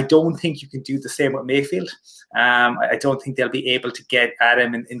 I don't think you can do the same with Mayfield. I don't think they'll be able to get at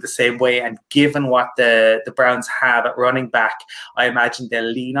him in the same way. And given what the Browns have at running back, I imagine they'll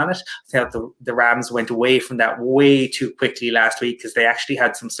lean on it. I thought the Rams went away from that way too quickly last week, because they actually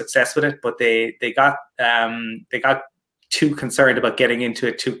had some success with it, but they got too concerned about getting into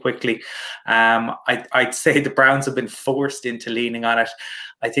it too quickly. I'd say the Browns have been forced into leaning on it.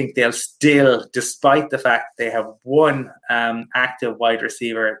 I think they'll still, despite the fact they have one active wide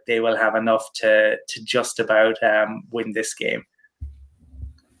receiver, they will have enough to just about win this game.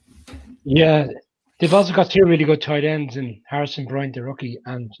 Yeah, they've also got two really good tight ends in Harrison Bryant, the rookie,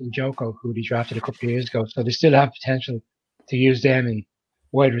 and Njoku, who they drafted a couple of years ago. So they still have potential to use them in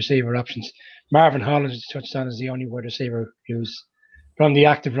wide receiver options. Marvin Holland, as touched on, is the only wide receiver who's from the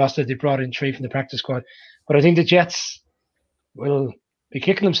active roster. They brought in 3 from the practice squad. But I think the Jets will be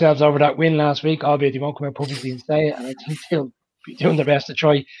kicking themselves over that win last week, albeit they won't come out publicly and say it. And I think they'll be doing their best to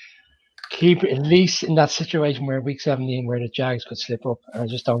try keep at least in that situation where week 17 where the Jags could slip up. And I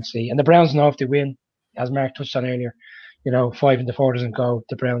just don't see. And the Browns know if they win, as Mark touched on earlier, 5-4 doesn't go.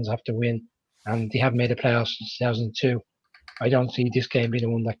 The Browns have to win. And they haven't made the playoffs since 2002. I don't see this game being the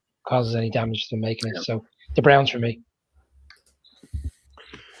one that causes any damage to them making it. So the Browns for me.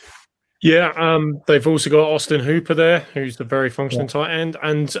 Yeah, they've also got Austin Hooper there, who's a very functioning tight end,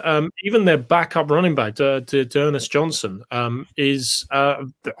 and even their backup running back, D'Ernest Johnson, is a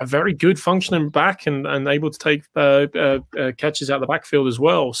very good functioning back and able to take catches out of the backfield as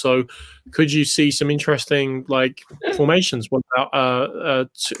well. So, could you see some interesting formations? What about a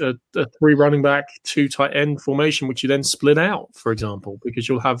 3 running back, 2 tight end formation, which you then split out, for example, because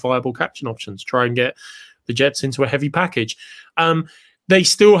you'll have viable catching options. Try and get the Jets into a heavy package. They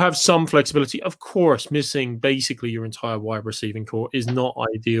still have some flexibility. Of course, missing basically your entire wide receiving core is not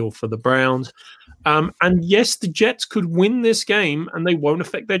ideal for the Browns. And yes, the Jets could win this game and they won't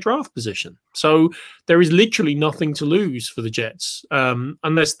affect their draft position. So there is literally nothing to lose for the Jets,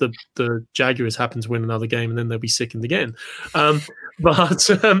 unless the Jaguars happen to win another game and then they'll be sickened again. But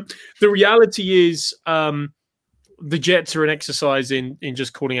the reality is the Jets are an exercise in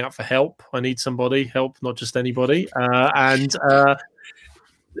just calling out for help. I need somebody, help, not just anybody.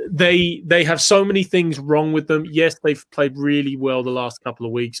 They have so many things wrong with them. Yes, they've played really well the last couple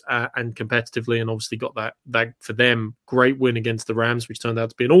of weeks and competitively, and obviously got that for them great win against the Rams, which turned out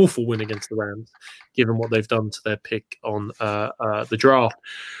to be an awful win against the Rams, given what they've done to their pick on the draft.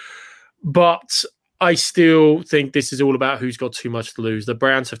 But I still think this is all about who's got too much to lose. The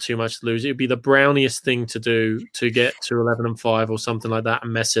Browns have too much to lose. It would be the browniest thing to do to get to 11-5 or something like that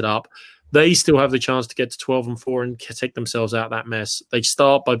and mess it up. They still have the chance to get to 12-4 and take themselves out of that mess. They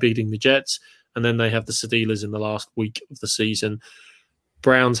start by beating the Jets, and then they have the Steelers in the last week of the season.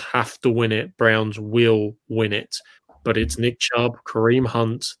 Browns have to win it. Browns will win it. But it's Nick Chubb, Kareem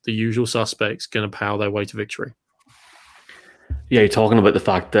Hunt, the usual suspects, going to power their way to victory. Yeah, you're talking about the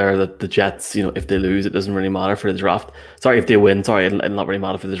fact there that the Jets, if they lose, it doesn't really matter for the draft. Sorry, if they win, it'll not really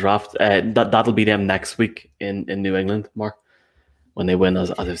matter for the draft. That'll be them next week in New England, Mark, when they win,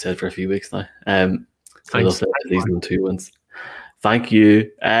 as I've said for a few weeks now. So these are 2 wins. Thank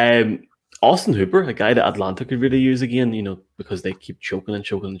you. Austin Hooper, a guy that Atlanta could really use again, because they keep choking.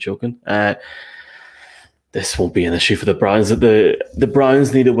 This won't be an issue for the Browns. The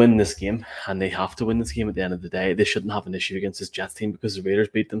Browns need to win this game, and they have to win this game at the end of the day. They shouldn't have an issue against this Jets team because the Raiders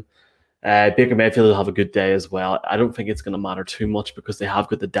beat them. Baker Mayfield will have a good day as well. I don't think it's going to matter too much because they have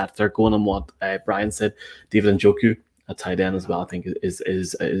got the depth there going on what Brian said. David Njoku, a tight end as well, I think is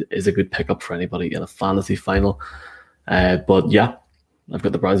a good pickup for anybody in a fantasy final. But yeah, I've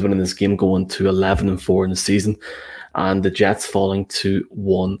got the Browns winning this game, going to 11-4 in the season, and the Jets falling to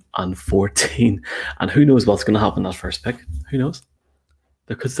 1-14. And who knows what's going to happen that first pick? Who knows?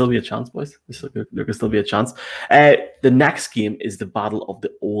 There could still be a chance, boys. There could still be a chance. The next game is the Battle of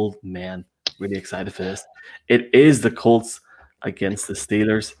the Old Men. Really excited for this. It is the Colts against the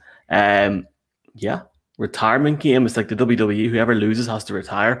Steelers. Yeah. Retirement game. It's like the WWE. Whoever loses has to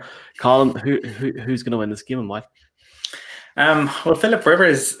retire. Colin, who's going to win this game and why? Well, Philip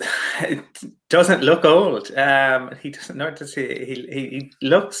Rivers doesn't look old. He doesn't know to see. He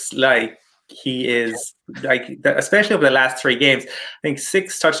looks like he is, especially over the last 3 games. I think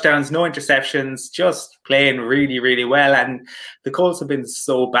 6 touchdowns, no interceptions, just playing really, really well. And the Colts have been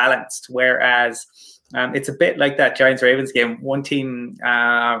so balanced, whereas it's a bit like that Giants-Ravens game. One team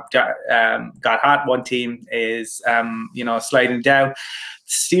got hot. One team is, sliding down.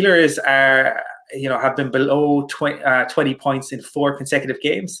 Steelers are, have been below 20 points in 4 consecutive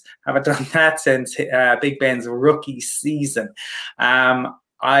games. Haven't done that since Big Ben's rookie season.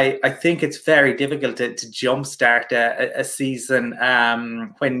 I think it's very difficult to jumpstart a season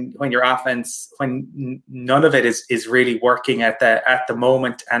when your offense, when none of it is really working at the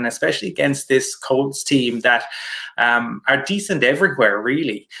moment, and especially against this Colts team that are decent everywhere.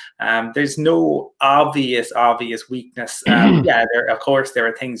 Really, there's no obvious weakness. There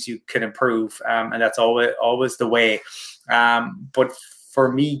are things you can improve, and that's always the way. But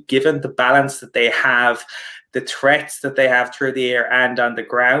for me, given the balance that they have, the threats that they have through the air and on the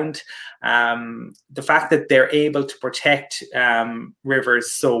ground, the fact that they're able to protect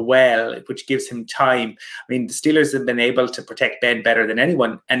Rivers so well, which gives him time. I mean, the Steelers have been able to protect Ben better than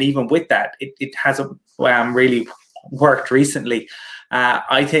anyone. And even with that, it hasn't really worked recently.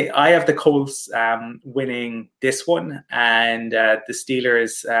 I think I have the Colts winning this one, and the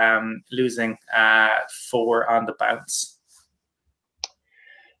Steelers losing 4 on the bounce.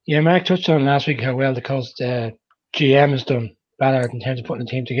 Yeah, Mark touched on last week how well the Colts GM has done, Ballard, in terms of putting the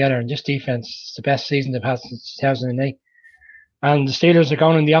team together. And this defense is the best season they've had since 2008. And the Steelers are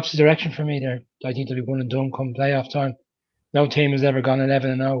going in the opposite direction for me. I think they'll be 1 and done come playoff time. No team has ever gone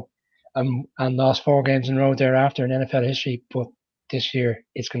 11-0 and lost 4 games in a row thereafter in NFL history. But this year,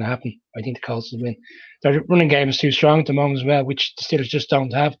 it's going to happen. I think the Colts will win. Their running game is too strong at the moment as well, which the Steelers just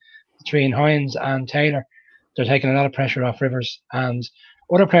don't have. Between Hines and Taylor, they're taking a lot of pressure off Rivers. And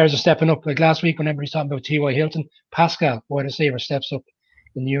other players are stepping up. Like last week, when everybody's talking about T.Y. Hilton, Pascal, wide receiver, steps up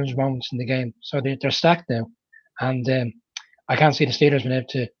in huge moments in the game. So they're stacked now. And I can't see the Steelers being able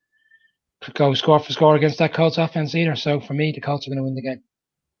to go score for score against that Colts offense either. So for me, the Colts are going to win the game.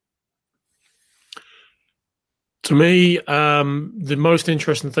 To me, the most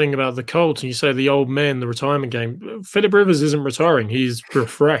interesting thing about the Colts, and you say the old man, the retirement game, Phillip Rivers isn't retiring. He's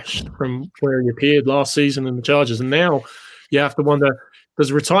refreshed from where he appeared last season in the Chargers. And now you have to wonder,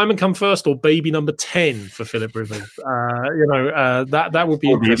 does retirement come first or baby number 10 for Phillip Rivers? That would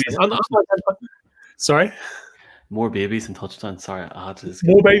be interesting. Sorry? More babies and touchdowns. Sorry, I had to.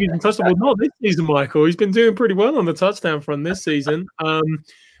 More babies and touchdowns. Well, not this season, Michael. He's been doing pretty well on the touchdown front this season.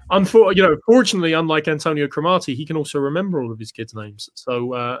 Fortunately, unlike Antonio Cromartie, he can also remember all of his kids' names.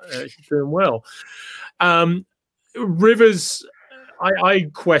 So he's doing well. Rivers, I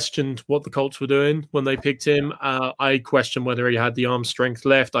questioned what the Colts were doing when they picked him. I questioned whether he had the arm strength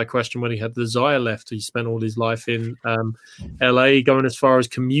left. I questioned whether he had the desire left. He spent all his life in LA, going as far as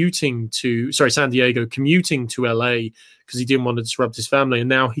San Diego, commuting to LA because he didn't want to disrupt his family. And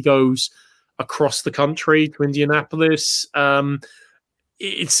now he goes across the country to Indianapolis.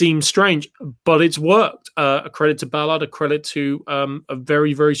 It seems strange, but it's worked. A credit to Ballard, a credit to a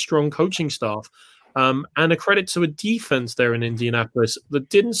very, very strong coaching staff. And a credit to a defense there in Indianapolis that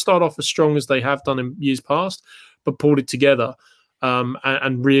didn't start off as strong as they have done in years past, but pulled it together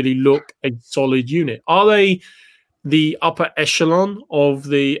and really look a solid unit. Are they the upper echelon of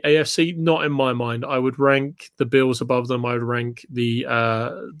the AFC? Not in my mind. I would rank the Bills above them. I would rank the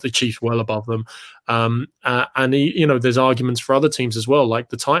Chiefs well above them. There's arguments for other teams as well, like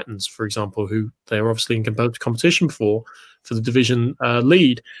the Titans, for example, who they're obviously in competition for the division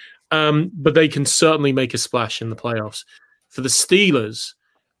lead. But they can certainly make a splash in the playoffs. For the Steelers,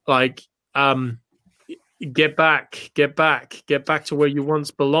 get back to where you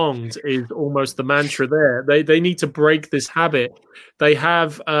once belonged is almost the mantra there. They need to break this habit. They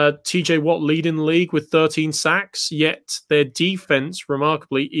have TJ Watt leading the league with 13 sacks, yet their defense,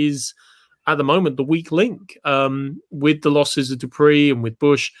 remarkably, is at the moment the weak link. With the losses of Dupree and with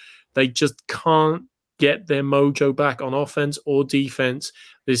Bush, they just can't get their mojo back on offense or defense.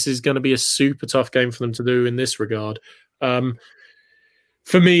 This is going to be a super tough game for them to do in this regard.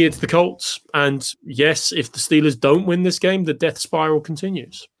 For me, it's the Colts. And yes, if the Steelers don't win this game, the death spiral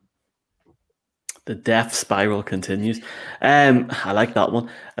continues. The death spiral continues. I like that one.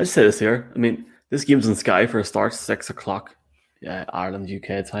 I'll just say this here. I mean, this game's on Sky for a start, 6 o'clock, Ireland,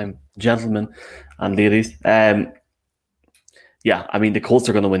 UK time. Gentlemen and ladies. The Colts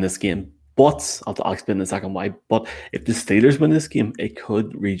are going to win this game. But I'll explain in a second why. But if the Steelers win this game, it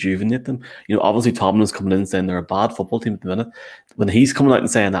could rejuvenate them. Obviously Tomlin's coming in saying they're a bad football team at the minute. When he's coming out and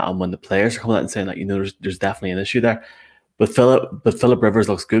saying that, and when the players are coming out and saying that, there's definitely an issue there. But Phillip Rivers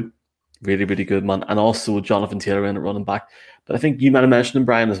looks good, really, really good, man. And also Jonathan Taylor in at running back. But I think you might have mentioned him,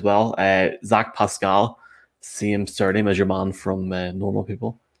 Brian, as well. Zach Pascal, same surname as your man from Normal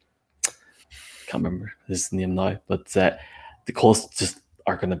People. Can't remember his name now, but the Colts just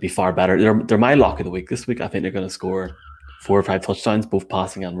are going to be far better. They're my lock of the week this week. I think they're going to score 4 or 5 touchdowns, both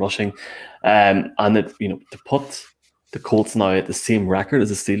passing and rushing. To put the Colts now at the same record as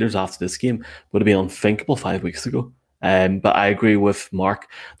the Steelers after this game would have been unthinkable 5 weeks ago. But I agree with Mark.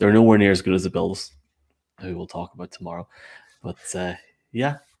 They're nowhere near as good as the Bills, who we'll talk about tomorrow. But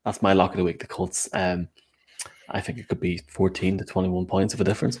that's my lock of the week, the Colts. I think it could be 14 to 21 points of a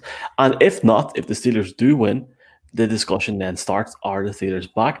difference. And if not, if the Steelers do win, the discussion then starts, are the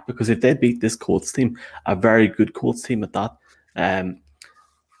Steelers back? Because if they beat this Colts team, a very good Colts team at that,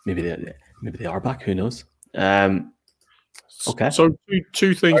 maybe they are back, who knows? Okay. So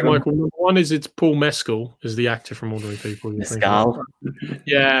two things, Michael. Number one is it's Paul Mescal, is the actor from Ordinary People. Mescal.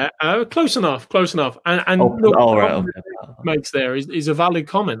 Yeah, close enough. And okay. look, Okay. makes there is a valid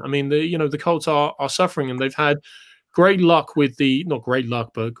comment. I mean, the Colts are suffering, and they've had great luck with not great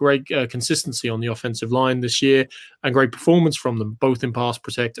luck, but great consistency on the offensive line this year, and great performance from them, both in pass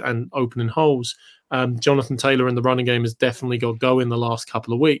protect and opening holes. Jonathan Taylor in the running game has definitely got go in the last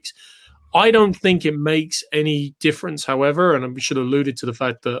couple of weeks. I don't think it makes any difference, however, and we should have alluded to the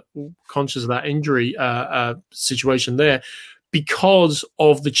fact that, conscious of that injury situation there, because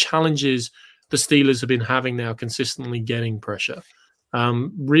of the challenges the Steelers have been having now consistently getting pressure.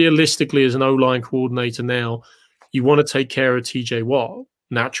 Realistically, as an O-line coordinator now, you want to take care of TJ Watt,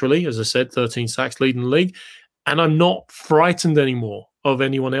 naturally, as I said, 13 sacks, leading the league, and I'm not frightened anymore of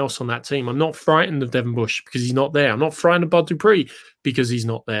anyone else on that team. I'm not frightened of Devin Bush because he's not there. I'm not frightened of Bud Dupree because he's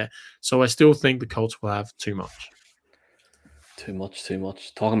not there. So I still think the Colts will have too much. Too much.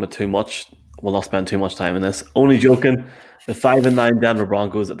 Talking about too much, we'll not spend too much time in this. Only joking. The 5-9 Denver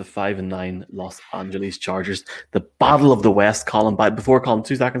Broncos at the 5-9 Los Angeles Chargers. The Battle of the West, Colin. Before Colin,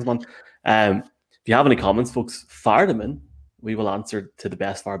 2 seconds, man. If you have any comments, folks, fire them in. We will answer to the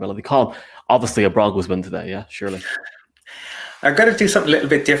best of our ability. Colin, obviously a Broncos win today, yeah, surely. I'm going to do something a little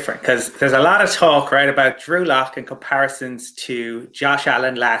bit different because there's a lot of talk, right, about Drew Lock in comparisons to Josh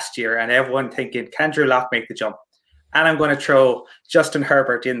Allen last year, and everyone thinking, can Drew Lock make the jump? And I'm going to throw Justin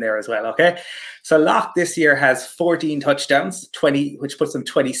Herbert in there as well, okay? So Lock this year has 14 touchdowns, 20, which puts him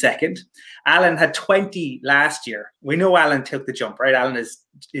 22nd. Allen had 20 last year. We know Allen took the jump, right? Allen is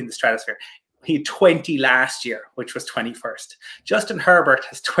in the stratosphere. He had 20 last year, which was 21st. Justin Herbert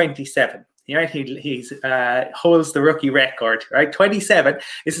has 27. Right, he's holds the rookie record, right? 27.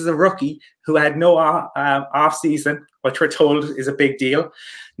 This is a rookie who had no off season, which we're told is a big deal.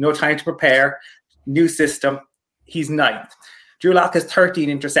 No time to prepare. New system. He's 9th. Drew Lock has 13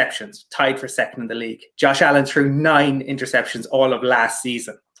 interceptions, tied for 2nd in the league. Josh Allen threw 9 interceptions all of last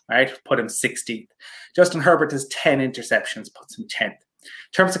season, right? Put him 16th. Justin Herbert has 10 interceptions, puts him 10th.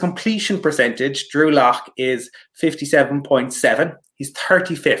 In terms of completion percentage, Drew Lock is 57.7. He's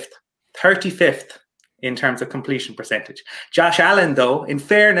 35th. 35th in terms of completion percentage. Josh Allen, though, in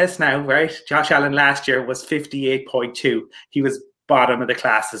fairness now, right? Josh Allen last year was 58.2. He was bottom of the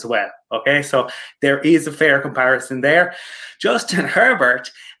class as well. Okay, so there is a fair comparison there. Justin Herbert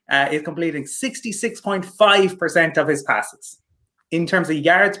is completing 66.5% of his passes. In terms of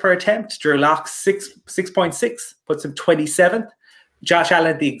yards per attempt, Drew Lock 6.6 puts him 27th. Josh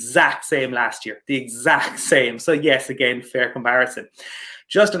Allen, the exact same last year. The exact same. So yes, again, fair comparison.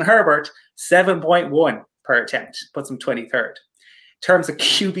 Justin Herbert, 7.1 per attempt, puts him 23rd. In terms of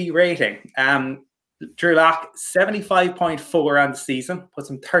QB rating, Drew Lock, 75.4 on the season, puts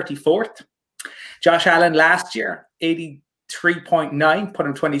him 34th. Josh Allen last year, 83.9, put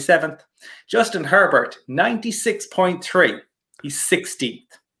him 27th. Justin Herbert, 96.3, he's 16th.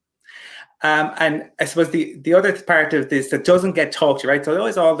 And I suppose the other part of this that doesn't get talked to, right? So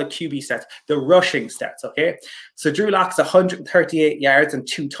always all the QB stats, the rushing stats, okay? So Drew Lock's 138 yards and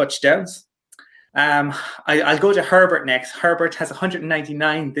 2 touchdowns. I'll go to Herbert next. Herbert has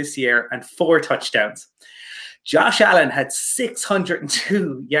 199 this year and 4 touchdowns. Josh Allen had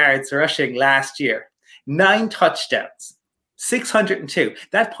 602 yards rushing last year, 9 touchdowns, 602.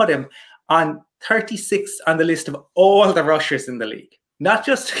 That put him on 36 on the list of all the rushers in the league. Not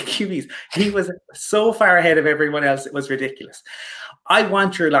just QBs. He was so far ahead of everyone else. It was ridiculous. I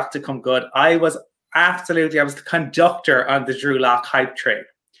want Drew Lock to come good. I was the conductor on the Drew Lock hype train.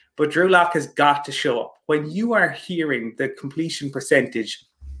 But Drew Lock has got to show up. When you are hearing the completion percentage,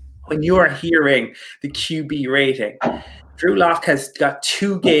 when you are hearing the QB rating, Drew Lock has got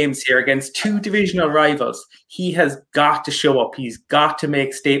 2 games here against 2 divisional rivals. He has got to show up. He's got to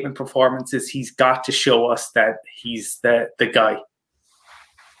make statement performances. He's got to show us that he's the guy.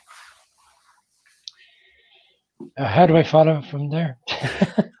 How do I follow from there?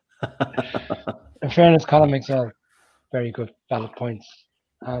 In fairness, Colin makes all very good, valid points.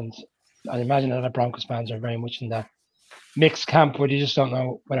 And I imagine that the Broncos fans are very much in that mixed camp where you just don't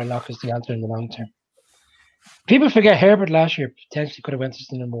know whether Lock is the answer in the long term. People forget Herbert last year potentially could have went as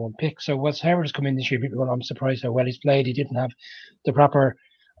the number 1 pick. So once Herbert has come in this year, people go, I'm surprised how well he's played. He didn't have the proper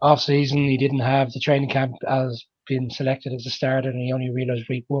off-season. He didn't have the training camp as being selected as a starter, and he only realised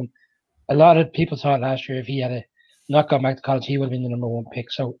week 1. A lot of people thought last year if he had not gone back to college, he would have been the number 1 pick.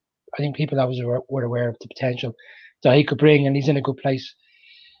 So I think people were aware of the potential that he could bring, and he's in a good place.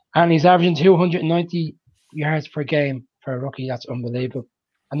 And he's averaging 290 yards per game for a rookie. That's unbelievable.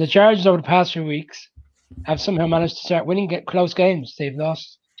 And the Chargers over the past few weeks have somehow managed to start winning close games. They've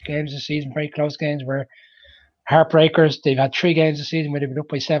lost games this season, very close games where heartbreakers. They've had 3 games this season where they've been up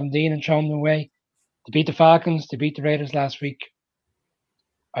by 17 and thrown them away. They beat the Falcons. They beat the Raiders last week.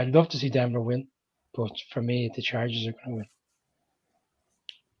 I'd love to see Denver win, but for me, the Chargers are going to win.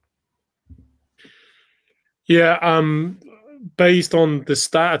 Yeah, based on the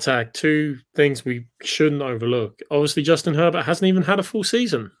stat attack, 2 things we shouldn't overlook. Obviously, Justin Herbert hasn't even had a full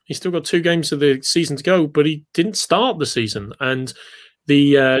season. He's still got 2 games of the season to go, but he didn't start the season. And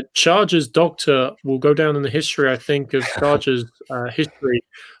the Chargers doctor will go down in the history, I think, of Chargers history,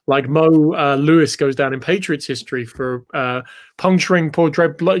 like Mo Lewis goes down in Patriots history for puncturing poor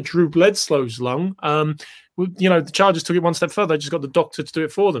Drew Bledsoe's lung. The Chargers took it one step further. They just got the doctor to do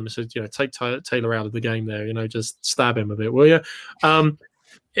it for them. So, take Taylor out of the game there. Just stab him a bit, will you?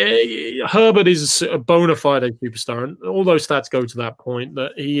 Herbert is a bona fide superstar, and all those stats go to that point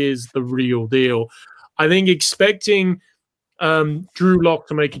that he is the real deal. I think expecting Drew Lock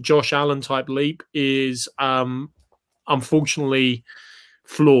to make a Josh Allen type leap is unfortunately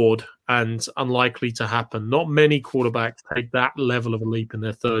flawed and unlikely to happen. Not many quarterbacks take that level of a leap in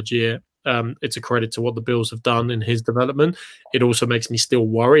their 3rd year. It's a credit to what the Bills have done in his development. It also makes me still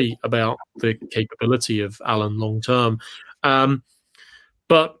worry about the capability of Allen long term.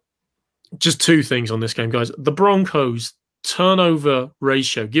 But just 2 things on this game, guys. The Broncos turnover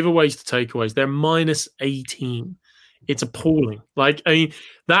ratio, giveaways to takeaways, they're minus 18. It's appalling.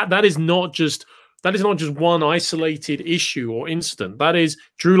 That is not just one isolated issue or incident. That is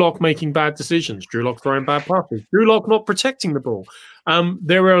Drew Lock making bad decisions, Drew Lock throwing bad passes, Drew Lock not protecting the ball.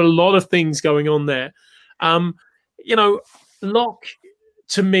 There are a lot of things going on there. Lock,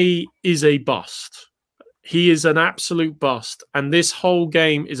 to me, is a bust. He is an absolute bust. And this whole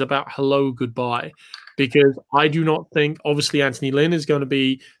game is about hello, goodbye. Because I do not think, obviously, Anthony Lynn is going to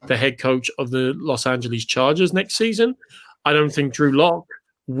be the head coach of the Los Angeles Chargers next season. I don't think Drew Lock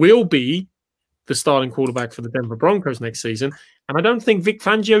will be the starting quarterback for the Denver Broncos next season. And I don't think Vic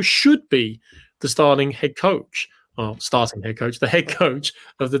Fangio should be the the head coach of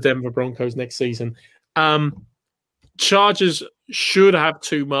the Denver Broncos next season. Chargers should have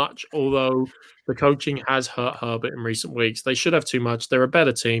too much, although the coaching has hurt Herbert in recent weeks. They should have too much. They're a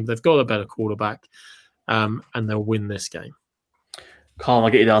better team. They've got a better quarterback. And they'll win this game. Colin, I'll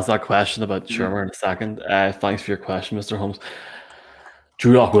get you to answer that question about Shurmur in a second. Thanks for your question, Mr. Holmes.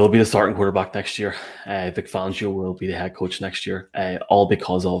 Drew Lock will be the starting quarterback next year. Vic Fangio will be the head coach next year, all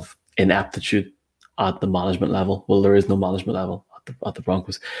because of ineptitude at the management level. Well, there is no management level at the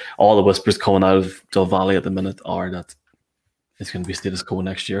Broncos. All the whispers coming out of Del Valle at the minute are that it's going to be status quo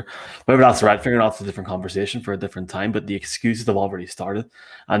next year. Whether that's the right thing or not, it's a different conversation for a different time, but the excuses have already started,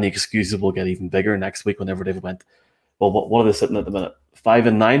 and the excuses will get even bigger next week whenever they went, well, what are they sitting at the minute?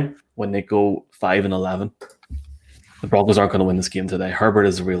 5-9? When they go 5-11, the Broncos aren't going to win this game today. Herbert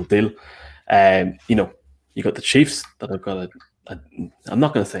is a real deal. You got the Chiefs that have got I'm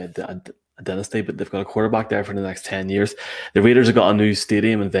not going to say a dynasty, but they've got a quarterback there for the next 10 years. The Raiders have got a new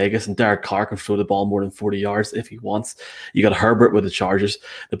stadium in Vegas, and Derek Carr can throw the ball more than 40 yards if he wants. You got Herbert with the Chargers.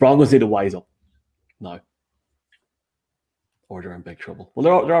 The Broncos need to wise up now, or they're in big trouble.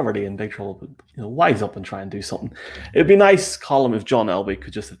 Well, they're already in big trouble, but wise up and try and do something. It'd be nice, Colin, if John Elway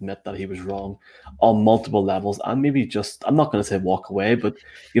could just admit that he was wrong on multiple levels, and maybe just, I'm not going to say walk away, but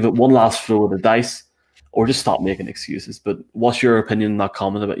give it one last throw of the dice, or just stop making excuses. But what's your opinion on that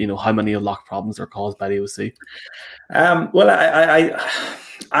comment about how many Lock problems are caused by the OC? Well,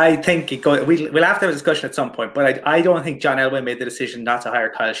 I think we'll have to have a discussion at some point, but I don't think John Elway made the decision not to hire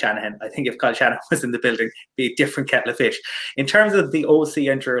Kyle Shanahan. I think if Kyle Shanahan was in the building, it'd be a different kettle of fish. In terms of the OC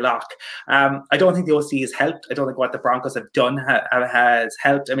and Drew Lock, I don't think the OC has helped. I don't think what the Broncos have done has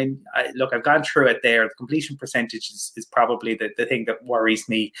helped. I mean, I've gone through it there. The completion percentage is probably the thing that worries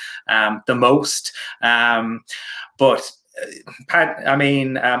me the most. But Pat,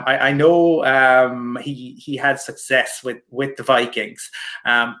 I know he had success with the Vikings,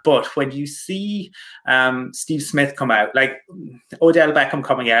 but when you see Steve Smith come out, like Odell Beckham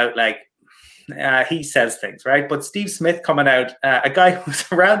coming out, he says things, right? But Steve Smith coming out, a guy who's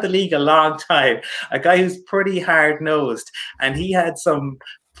around the league a long time, a guy who's pretty hard-nosed, and he had some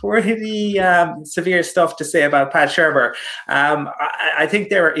pretty severe stuff to say about Pat Shurmur. I think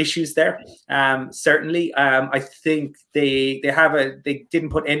there are issues there. Certainly, I think they didn't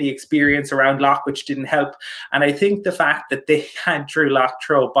put any experience around Lock, which didn't help. And I think the fact that they had Drew Lock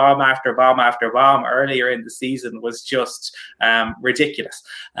throw bomb after bomb after bomb earlier in the season was just ridiculous.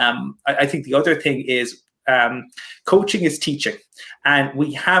 I think the other thing is coaching is teaching. And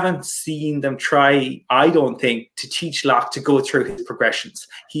we haven't seen them try, I don't think, to teach Locke to go through his progressions.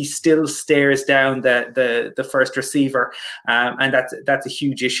 He still stares down the first receiver, and that's a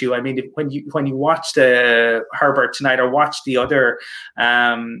huge issue. I mean, when you watch the Herbert tonight or watch the other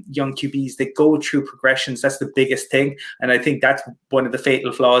young QBs, they go through progressions. That's the biggest thing, and I think that's one of the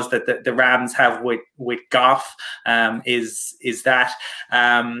fatal flaws that the Rams have with Goff, is that.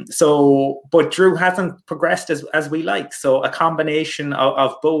 But Drew hasn't progressed as we like. So a combination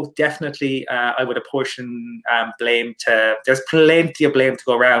of both, definitely, I would apportion blame to. There's plenty of blame to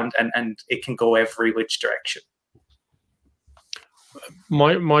go around, and it can go every which direction.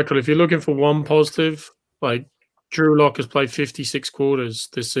 Michael, if you're looking for one positive, like Drew Lock has played 56 quarters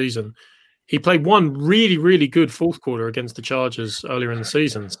this season. He played one really, really good fourth quarter against the Chargers earlier in the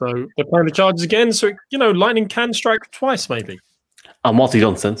season. So they're playing the Chargers again. So, lightning can strike twice, maybe. And what's he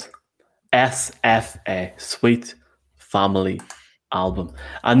done since? SFA, Sweet Family Album.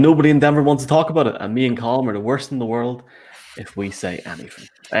 And nobody in Denver wants to talk about it. And me and Colm are the worst in the world if we say anything.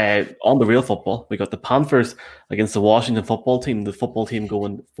 On the real football, we got the Panthers against the Washington football team. The football team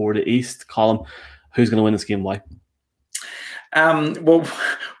going for the East. Colm, who's going to win this game? Why? Well,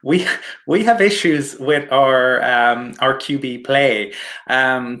 we have issues with our QB play.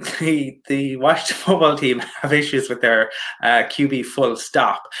 The Washington football team have issues with their QB full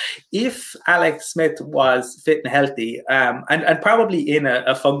stop. If Alex Smith was fit and healthy, and probably in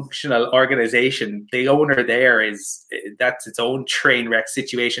a functional organization, the owner there that's its own train wreck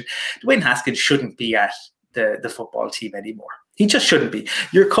situation. Dwayne Haskins shouldn't be at the football team anymore. He just shouldn't be.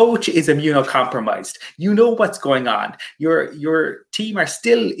 Your coach is immunocompromised. You know what's going on. Your team are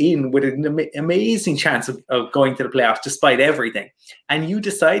still in with an amazing chance of going to the playoffs despite everything. And you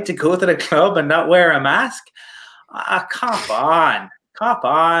decide to go to the club and not wear a mask? Cop on.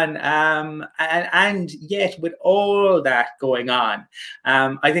 And yet with all that going on,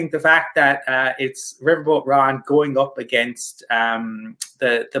 I think the fact that it's Riverboat Ron going up against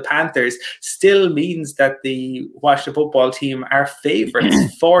the Panthers still means that the Washington football team are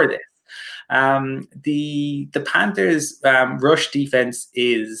favorites for this. The Panthers rush defense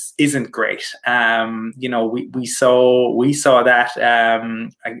isn't great. We saw that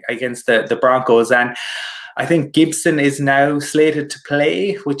against the Broncos, and I think Gibson is now slated to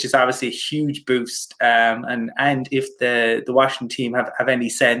play, which is obviously a huge boost. And if the Washington team have any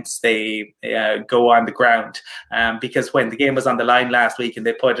sense, they go on the ground. Because when the game was on the line last week and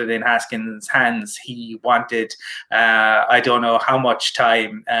they put it in Haskins' hands, he wanted I don't know how much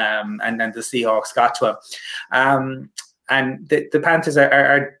time, and then the Seahawks got to him. And the Panthers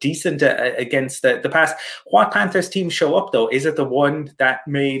are decent against the pass. What Panthers team show up, though? Is it the one that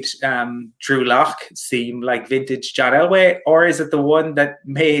made Drew Lock seem like vintage John Elway? Or is it the one that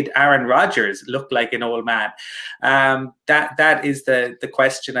made Aaron Rodgers look like an old man? That is the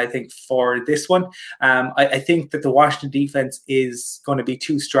question, I think, for this one. I think that the Washington defense is going to be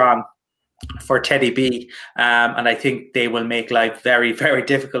too strong for Teddy B, and I think they will make life very, very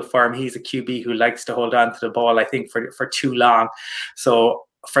difficult for him. He's a QB who likes to hold on to the ball, I think, for too long. So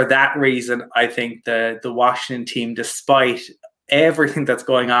for that reason, I think the Washington team, despite everything that's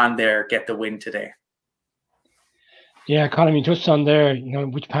going on there, get the win today. Yeah, Colin, you touched on there,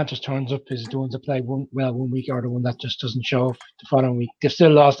 which Panthers turns up is the ones that play one week or the one that just doesn't show up the following week. They've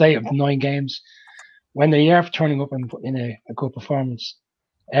still lost 8 of 9 games. When they are turning up and putting in a good performance,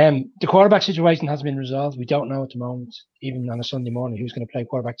 the quarterback situation hasn't been resolved. We don't know at the moment, even on a Sunday morning, who's going to play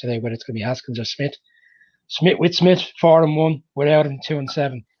quarterback today, whether it's going to be Haskins or Smith. Smith 4-1, without him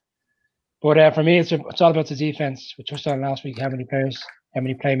 2-7. But for me, it's all about the defense. We touched on last week how many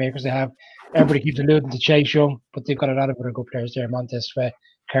playmakers they have. Everybody keeps alluding to Chase Young, but they've got a lot of other good players there. Montez Sweat,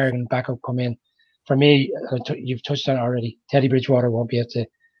 Kerrigan, backup come in. For me, you've touched on it already. Teddy Bridgewater won't be able to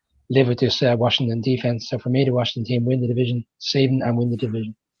live with this Washington defense. So for me, the Washington team win the division this evening and win the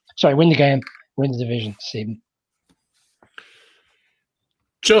division. Sorry, win the game, win the division this evening.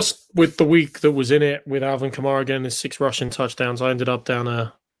 Just with the week that was in it, with Alvin Kamara getting his 6 rushing touchdowns, I ended up down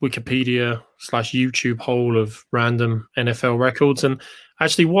a Wikipedia/YouTube hole of random NFL records. And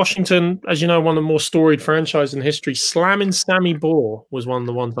actually, Washington, as you know, one of the more storied franchises in history, slamming Sammy Baugh was one of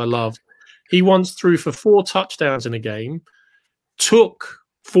the ones I loved. He once threw for 4 touchdowns in a game, took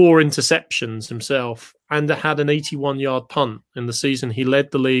 4 interceptions himself, and had an 81-yard punt in the season. He led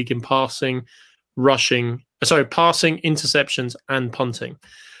the league in passing, interceptions, and punting.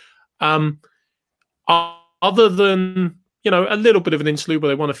 Other than, a little bit of an interlude where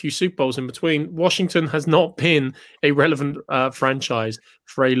they won a few Super Bowls in between, Washington has not been a relevant franchise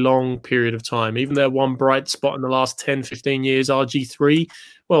for a long period of time. Even their one bright spot in the last 10, 15 years, RG3,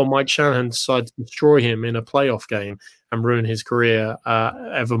 well, Mike Shanahan decided to destroy him in a playoff game. and ruin his career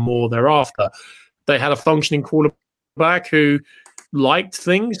ever more thereafter. They had a functioning quarterback who liked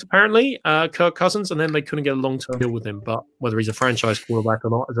things, apparently, Kirk Cousins, and then they couldn't get a long-term deal with him. But whether he's a franchise quarterback or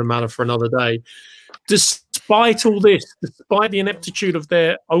not is a matter for another day. Despite all this, despite the ineptitude of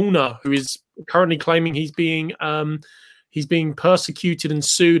their owner, who is currently claiming he's being persecuted and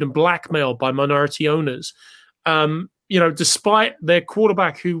sued and blackmailed by minority owners, despite their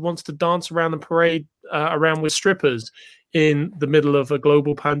quarterback who wants to dance around the parade around with strippers in the middle of a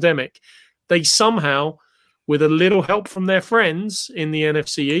global pandemic, they somehow, with a little help from their friends in the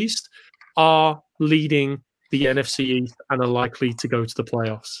NFC East, are leading the NFC East and are likely to go to the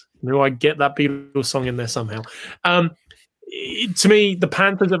playoffs. I get that Beatles song in there somehow. To me, the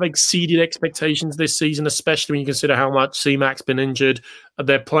Panthers have exceeded expectations this season, especially when you consider how much C-Mac's been injured.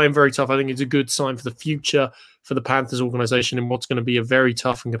 They're playing very tough. I think it's a good sign for the future for the Panthers organization in what's going to be a very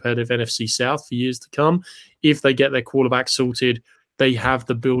tough and competitive NFC South for years to come. If they get their quarterback sorted, they have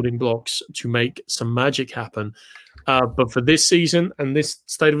the building blocks to make some magic happen. But for this season and this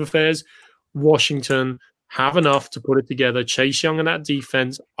state of affairs, Washington have enough to put it together. Chase Young and that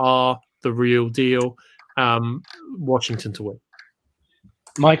defense are the real deal. Washington to win.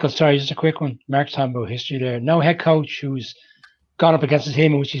 Michael, sorry, just a quick one. Mark's talking about history there. No head coach who's gone up against a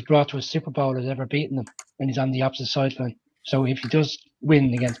team in which he's brought to a Super Bowl has ever beaten them when he's on the opposite sideline. So if he does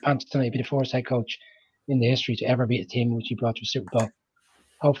win against Panthers tonight, he'll be the first head coach in the history to ever beat a team in which he brought to a Super Bowl.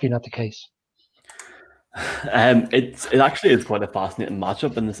 Hopefully not the case. It actually is quite a fascinating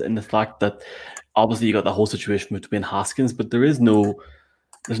matchup in the fact that obviously you got the whole situation between Haskins, but there's no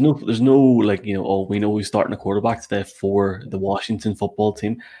we know who's starting a quarterback today for the Washington football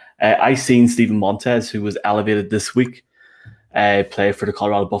team. I seen Steven Montez, who was elevated this week, play for the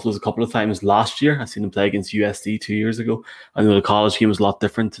Colorado Buffaloes a couple of times last year. I seen him play against USC 2 years ago. I know the college game was a lot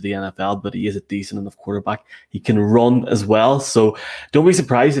different to the NFL, but he is a decent enough quarterback. He can run as well. So don't be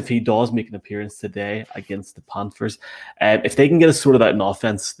surprised if he does make an appearance today against the Panthers. If they can get a sorted out in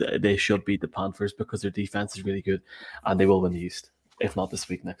offense, they should beat the Panthers because their defense is really good and they will win the East. If not this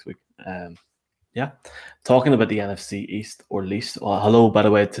week, next week. Talking about the NFC East or least. Hello, by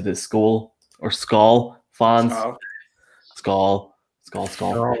the way, to the Skull fans. Skull.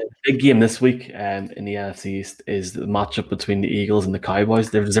 Big game this week in the NFC East is the matchup between the Eagles and the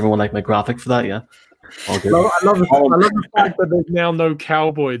Cowboys. Does everyone like my graphic for that? Yeah. I love the fact that there's now no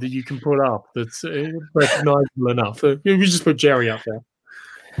cowboy that you can put up that's recognizable enough. You just put Jerry up there.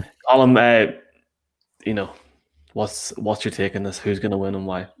 Colin, what's your take on this? Who's going to win and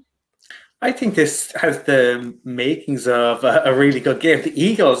why? I think this has the makings of a really good game. The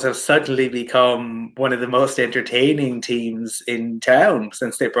Eagles have suddenly become one of the most entertaining teams in town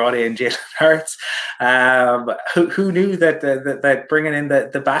since they brought in Jalen Hurts. Who knew that bringing in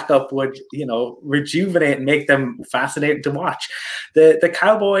the backup would, rejuvenate and make them fascinating to watch. The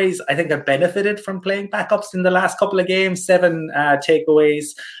Cowboys, I think, have benefited from playing backups in the last couple of games, 7 takeaways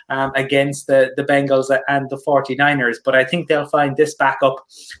against the Bengals and the 49ers. But I think they'll find this backup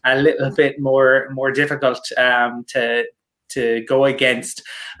a little bit more difficult to go against.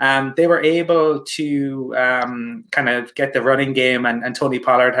 They were able to kind of get the running game, and Tony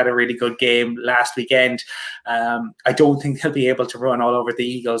Pollard had a really good game last weekend. I don't think they'll be able to run all over the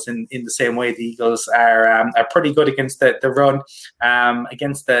Eagles in the same way. The Eagles are pretty good against the run,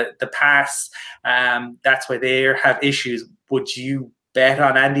 against the pass. That's why they have issues. Would you bet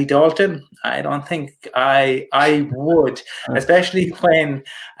on Andy Dalton? I don't think I would, especially when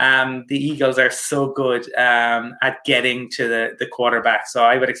the Eagles are so good at getting to the quarterback. So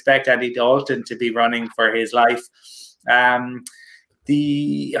I would expect Andy Dalton to be running for his life.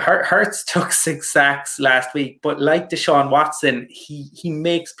 The Hurts took 6 sacks last week, but like Deshaun Watson, he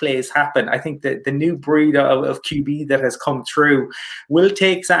makes plays happen. I think that the new breed of QB that has come through will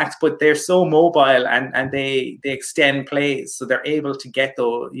take sacks, but they're so mobile and they extend plays, so they're able to get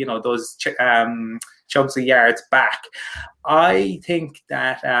those chunks of yards back. I think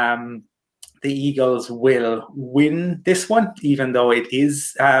that the Eagles will win this one, even though it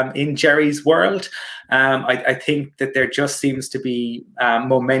is in Jerry's world. I think that there just seems to be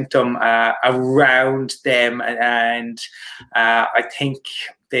momentum around them, and I think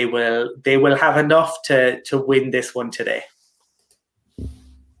they will have enough to win this one today.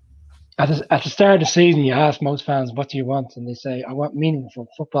 At the start of the season, you ask most fans, what do you want? And they say, I want meaningful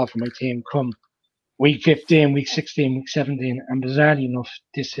football for my team come week 15, week 16, week 17. And bizarrely enough,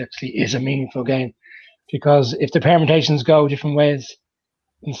 this actually is a meaningful game, because if the permutations go different ways,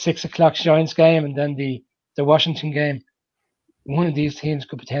 in 6 o'clock Giants game and then the Washington game, one of these teams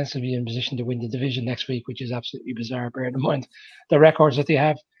could potentially be in position to win the division next week, which is absolutely bizarre. Bear in mind the records that they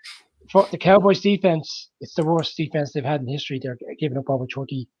have. for the Cowboys defense, it's the worst defense they've had in history. They're giving up over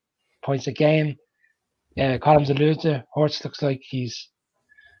 30 points a game. Collins alluded to, Hurts looks like he's,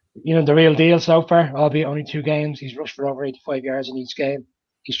 the real deal so far, albeit only 2 games. He's rushed for over 85 yards in each game.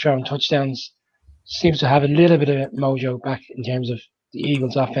 He's throwing touchdowns. Seems to have a little bit of mojo back in terms of the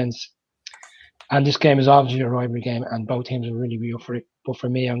Eagles' offense. And this game is obviously a rivalry game, and both teams will really be up for it. But for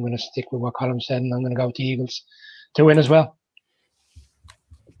me, I'm going to stick with what Colin said, and I'm going to go with the Eagles to win as well.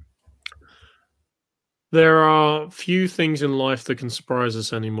 There are few things in life that can surprise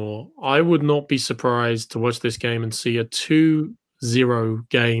us anymore. I would not be surprised to watch this game and see a 2-0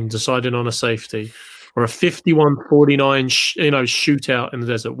 game decided on a safety, or a 51-49 shootout in the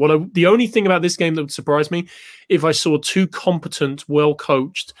desert. The only thing about this game that would surprise me, if I saw 2 competent,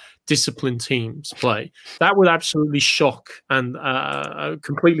 well-coached, disciplined teams play. That would absolutely shock and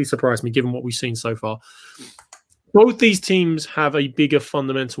completely surprise me, given what we've seen so far. Both these teams have a bigger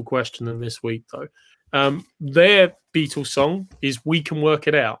fundamental question than this week, though. Their Beatles song is "We Can Work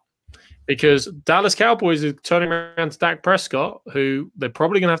It Out," because Dallas Cowboys are turning around to Dak Prescott, who they're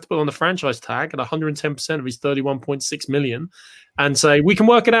probably going to have to put on the franchise tag at 110% of his $31.6 million, and say, "We can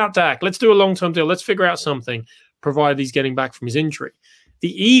work it out, Dak. Let's do a long-term deal. Let's figure out something," provided he's getting back from his injury.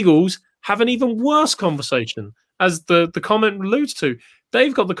 The Eagles have an even worse conversation, as the comment alludes to.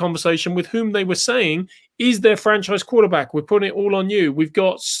 They've got the conversation with whom they were saying is their franchise quarterback. We're putting it all on you. We've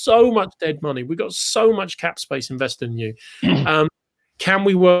got so much dead money. We've got so much cap space invested in you. Can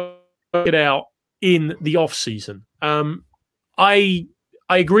we work it out in the offseason? I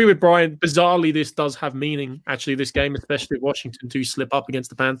agree with Brian. Bizarrely, this does have meaning, actually, this game, especially if Washington do slip up against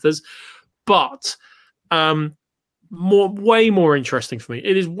the Panthers. But way more interesting for me.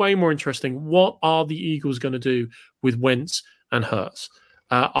 It is way more interesting. What are the Eagles going to do with Wentz and Hurts?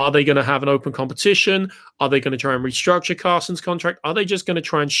 Are they going to have an open competition? Are they going to try and restructure Carson's contract? Are they just going to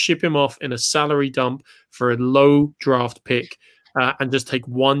try and ship him off in a salary dump for a low draft pick and just take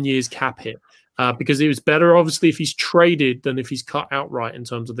 1 year's cap hit? Because it was better, obviously, if he's traded than if he's cut outright in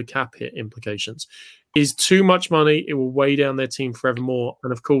terms of the cap hit implications. Is too much money. It will weigh down their team forevermore.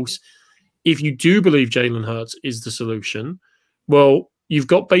 And of course, if you do believe Jalen Hurts is the solution, well, you've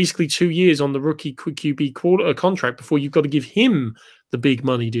got basically 2 years on the rookie QB contract before you've got to give him the big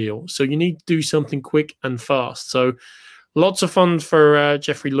money deal. So you need to do something quick and fast. So lots of fun for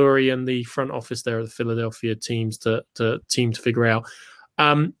Jeffrey Lurie and the front office there of the Philadelphia teams to figure out.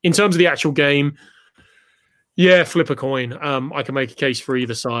 In terms of the actual game, yeah, flip a coin. I can make a case for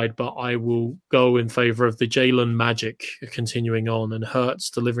either side, but I will go in favor of the Jalen magic continuing on and Hurts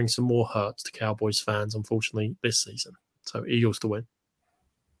delivering some more Hurts to Cowboys fans, unfortunately, this season. So Eagles to win.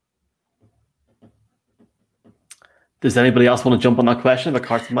 Does anybody else want to jump on that question about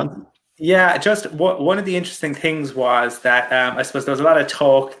Carson Wentz? Yeah, just one of the interesting things was that I suppose there was a lot of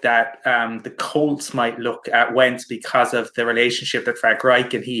talk that the Colts might look at Wentz because of the relationship that Frank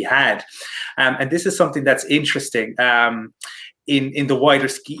Reich and he had. And this is something that's interesting in the wider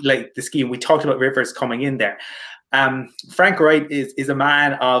scheme, like the scheme. We talked about Rivers coming in there. Frank Reich is a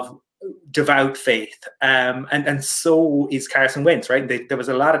man of devout faith, and so is Carson Wentz, right? There was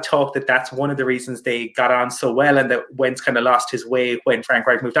a lot of talk that that's one of the reasons they got on so well, and that Wentz kind of lost his way when Frank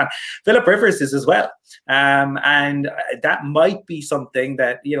Reich moved on. Philip Rivers is as well, and that might be something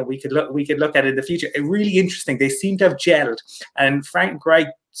that we could look at in the future. Really interesting. They seem to have gelled, and Frank Reich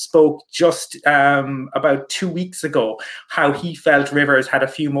spoke just about 2 weeks ago how he felt Rivers had a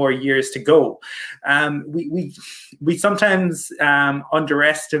few more years to go. We sometimes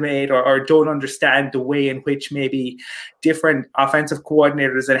underestimate or don't understand the way in which maybe different offensive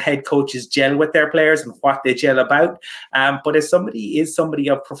coordinators and head coaches gel with their players and what they gel about. But if somebody is somebody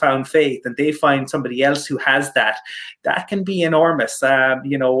of profound faith and they find somebody else who has that can be enormous.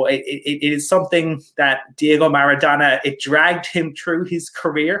 It is something that Diego Maradona, it dragged him through his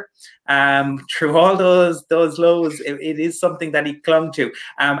career. Through all those lows, it is something that he clung to,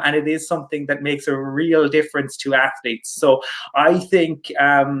 and it is something that makes a real difference to athletes. So I think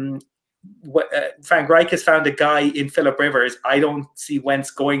Frank Reich has found a guy in Philip Rivers. I don't see Wentz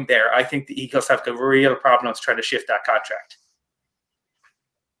going there. I think the Eagles have got real problems trying to shift that contract.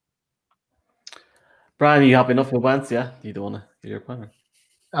 Brian, are you happy enough with Wentz? Yeah, you don't want to get your opinion.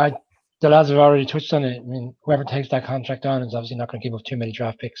 The lads have already touched on it. I mean, whoever takes that contract on is obviously not going to give up too many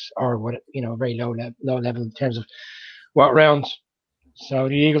draft picks or very low level in terms of what round. So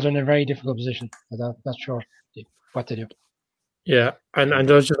the Eagles are in a very difficult position. I'm not sure what to do. Yeah, and I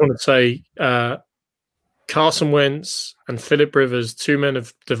just want to say Carson Wentz and Philip Rivers, two men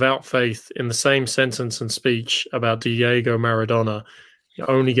of devout faith, in the same sentence and speech about Diego Maradona. You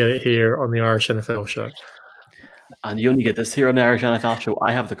only get it here on the Irish NFL show. And you only get this here on the Irish NFL show.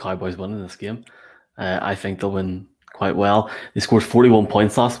 I have the Cowboys winning this game. I think they'll win quite well. They scored 41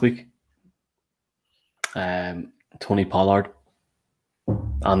 points last week. Tony Pollard.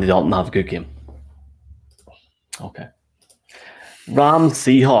 And they don't have a good game. Okay. Rams,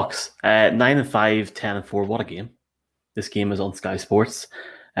 Seahawks. 9-5, 10-4. What a game. This game is on Sky Sports.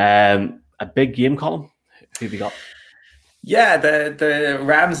 A big game, Colin. Who have you got? Yeah, the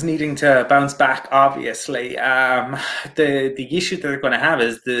Rams needing to bounce back, obviously. The issue that they're going to have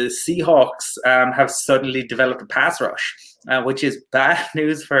is the Seahawks have suddenly developed a pass rush, which is bad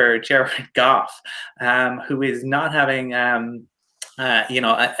news for Jared Goff, who is not having...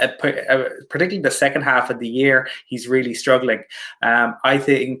 particularly the second half of the year, he's really struggling. I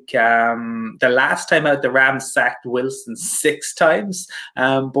think the last time out, the Rams sacked Wilson 6 times,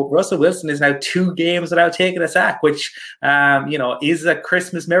 but Russell Wilson is now 2 games without taking a sack, which is a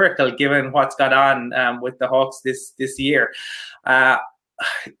Christmas miracle given what's gone on with the Hawks this year.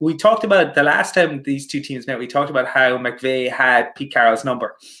 We talked about the last time these two teams met, we talked about how McVay had Pete Carroll's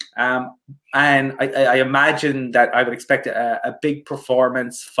number. And I imagine that I would expect a big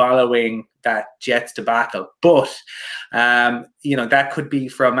performance following that Jets debacle. But, that could be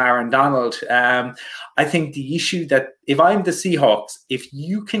from Aaron Donald. I think the issue that if I'm the Seahawks, if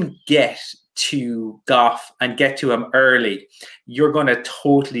you can get to Goff and get to him early, you're going to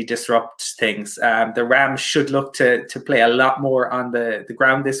totally disrupt things. The Rams should look to play a lot more on the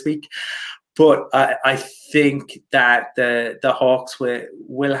ground this week. But I think that the Hawks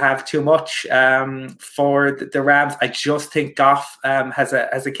will have too much for the Rams. I just think Goff has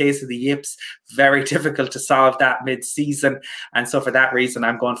a case of the yips. Very difficult to solve that mid-season. And so for that reason,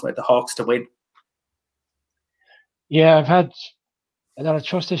 I'm going for the Hawks to win. Yeah, I've had a lot of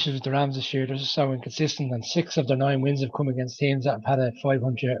trust issues with the Rams this year. They're just so inconsistent, and 6 of their 9 wins have come against teams that have had a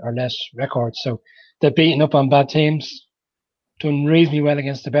 500 or less record. So they're beating up on bad teams, doing reasonably well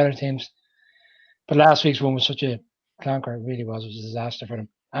against the better teams. But last week's one was such a clunker, it really was. It was a disaster for them.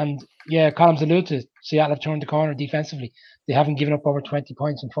 And yeah, Colum's alluded to, Seattle have turned the corner defensively. They haven't given up over 20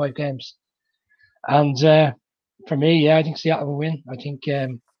 points in 5 games. And for me, I think Seattle will win. I think,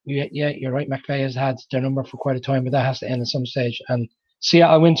 you're right, McVay has had their number for quite a time, but that has to end at some stage. And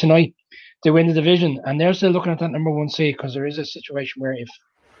Seattle win tonight. They win the division. And they're still looking at that number 1 seed, because there is a situation where if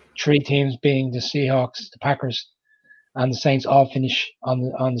 3 teams, being the Seahawks, the Packers, and the Saints all finish on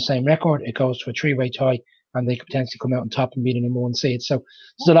the same record, it goes to a 3-way tie, and they could potentially come out on top and be the number 1 seed. So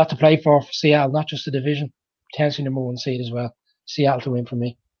there's a lot to play for Seattle, not just the division, potentially number 1 seed as well. Seattle to win for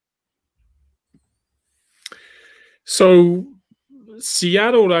me. So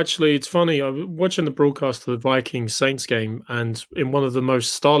Seattle, actually, it's funny. I was watching the broadcast of the Vikings-Saints game, and in one of the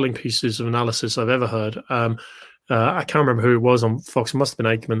most startling pieces of analysis I've ever heard, I can't remember who it was on Fox, it must have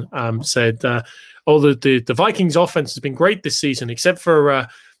been Aikman, said, the Vikings offense has been great this season, except for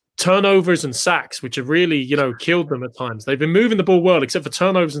turnovers and sacks, which have really, killed them at times. They've been moving the ball well, except for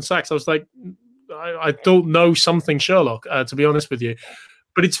turnovers and sacks. I was like, I don't know something, Sherlock, to be honest with you.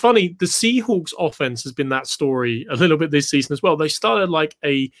 But it's funny, the Seahawks offense has been that story a little bit this season as well. They started like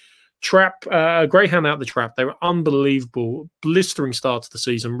a greyhound out the trap. They were unbelievable, blistering start to the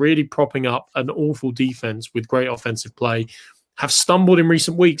season, really propping up an awful defense with great offensive play, have stumbled in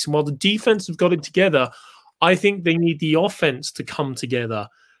recent weeks. And while the defense have got it together, I think they need the offense to come together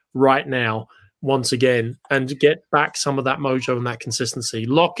right now once again and get back some of that mojo and that consistency.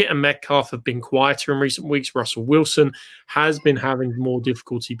 Lockett and Metcalf have been quieter in recent weeks. Russell Wilson has been having more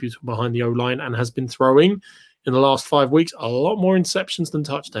difficulty behind the O-line and has been throwing in the last 5 weeks a lot more interceptions than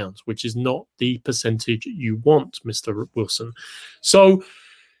touchdowns, which is not the percentage you want, Mr. Wilson. So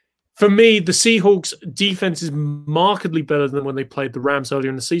for me, the Seahawks defense is markedly better than when they played the Rams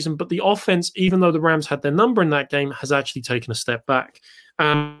earlier in the season, but the offense, even though the Rams had their number in that game, has actually taken a step back.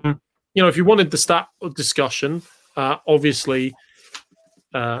 If you wanted the stat discussion, obviously,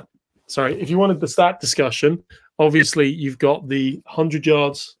 you've got the 100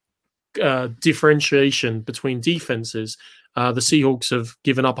 yards differentiation between defenses. The Seahawks have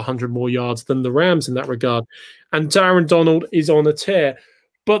given up 100 more yards than the Rams in that regard. And Aaron Donald is on a tear.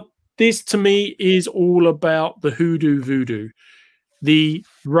 But this, to me, is all about the hoodoo voodoo. The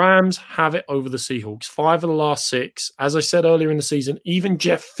Rams have it over the Seahawks. 5 of the last 6. As I said earlier in the season, even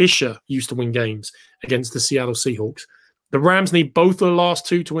Jeff Fisher used to win games against the Seattle Seahawks. The Rams need both of the last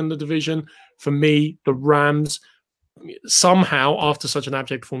 2 to win the division. For me, the Rams somehow, after such an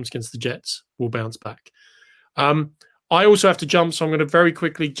abject performance against the Jets, will bounce back. I also have to jump, so I'm going to very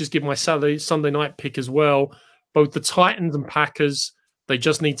quickly just give my Sunday night pick as well. Both the Titans and Packers, they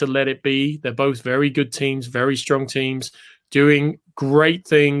just need to let it be. They're both very good teams, very strong teams. doing great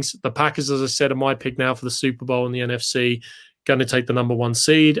things. The Packers, as I said, are my pick now for the Super Bowl in the NFC. Going to take the number 1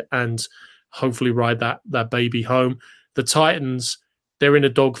 seed and hopefully ride that baby home. The Titans, they're in a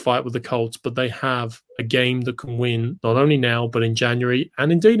dogfight with the Colts, but they have a game that can win not only now, but in January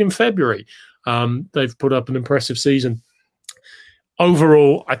and indeed in February. They've put up an impressive season.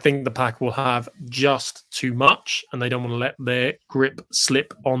 Overall, I think the Pack will have just too much, and they don't want to let their grip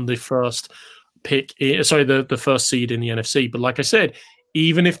slip on the first pick. The first seed in the NFC. But like I said,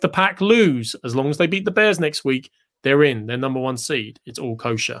 even if the Pack lose, as long as they beat the Bears next week, they're in. They're number 1 seed. It's all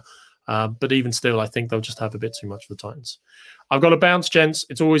kosher. But even still, I think they'll just have a bit too much for the Titans. I've got to bounce, gents.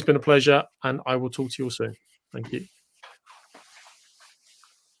 It's always been a pleasure, and I will talk to you all soon. Thank you.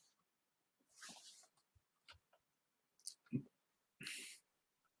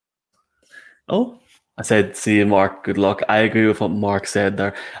 Oh, I said, see you, Mark. Good luck. I agree with what Mark said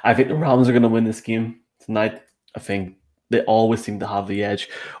there. I think the Rams are going to win this game tonight. I think they always seem to have the edge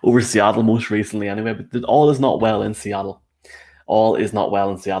over Seattle most recently anyway, but all is not well in Seattle. All is not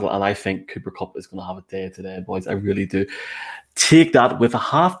well in Seattle, and I think Cooper Kupp is going to have a day today, boys. I really do. Take that with a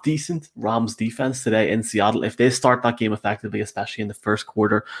half-decent Rams defense today in Seattle. If they start that game effectively, especially in the first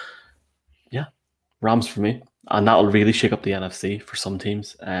quarter, yeah, Rams for me. And that will really shake up the NFC for some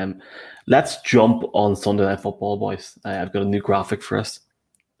teams. Let's jump on Sunday Night Football, boys. I've got a new graphic for us.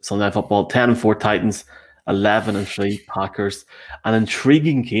 Sunday Night Football, 10-4 Titans, 11-3 Packers. An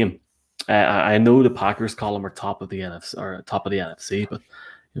intriguing game. I know the Packers column are top of the NFC, but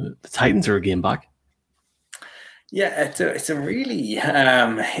the Titans are a game back. Yeah, it's a really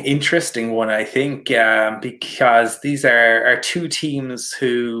interesting one, I think, because these are two teams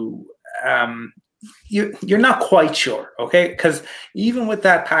who you're not quite sure, okay? Because even with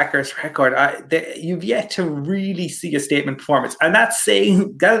that Packers record, you've yet to really see a statement performance, and that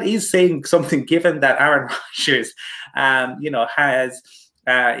is saying something. Given that Aaron Rodgers, has.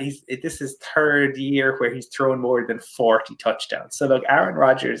 This is his 3rd year where he's thrown more than 40 touchdowns. So look, Aaron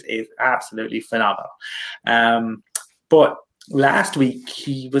Rodgers is absolutely phenomenal. But last week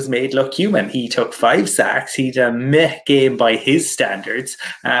he was made look human. He took 5 sacks. He'd a meh game by his standards.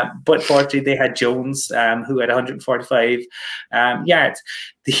 But fortunately they had Jones, who had 145 yards.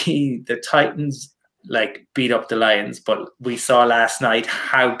 The Titans beat up the Lions, but we saw last night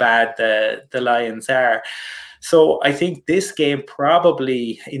how bad the Lions are. So I think this game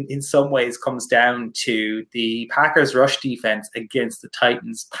probably in some ways comes down to the Packers rush defense against the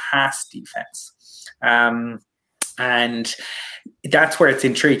Titans pass defense. And that's where it's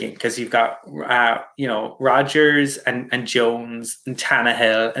intriguing, because you've got, Rodgers and Jones and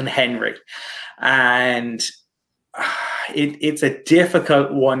Tannehill and Henry. And it's a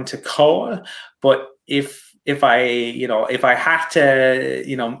difficult one to call, but if I have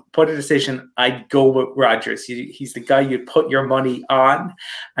to, put a decision, I'd go with Rodgers. He's the guy you'd put your money on.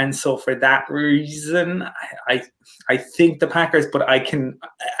 And so for that reason, I think the Packers, but I can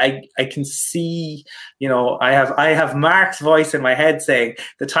see, I have Mark's voice in my head saying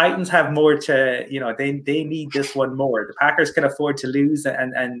the Titans have more to, they need this one more. The Packers can afford to lose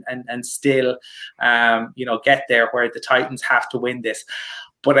and still, get there, where the Titans have to win this.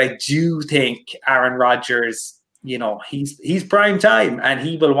 But I do think Aaron Rodgers, he's prime time, and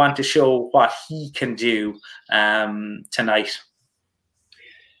he will want to show what he can do tonight.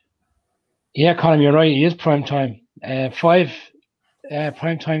 Yeah, Colin, you're right. He is prime time. 5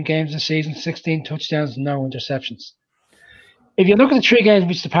 prime time games this season, 16 touchdowns, no interceptions. If you look at the 3 games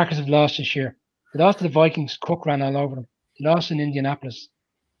which the Packers have lost this year, they lost to the Vikings. Cook ran all over them. They lost in Indianapolis.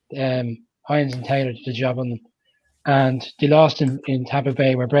 Hines and Taylor did the job on them. And they lost in Tampa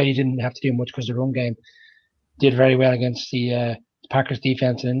Bay, where Brady didn't have to do much because the run game did very well against the Packers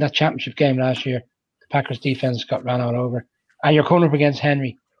defense. And in that championship game last year, the Packers defense got ran all over. And you're coming up against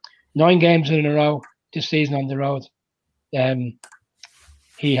Henry. 9 games in a row this season on the road.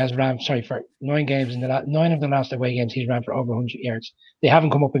 He has ran, for 9 games 9 of the last away games, he's ran for over 100 yards. They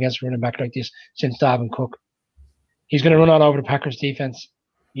haven't come up against a running back like this since Dalvin Cook. He's going to run all over the Packers defense.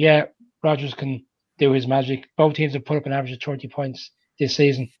 Yeah, Rodgers can do his magic. Both teams have put up an average of 30 points this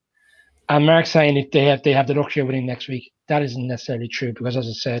season. And Mark's saying if they have the luxury of winning next week. That isn't necessarily true, because as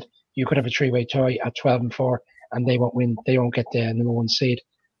I said, you could have a 3-way tie at 12-4 and they won't win. They won't get the number 1 seed.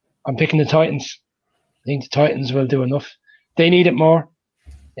 I'm picking the Titans. I think the Titans will do enough. They need it more.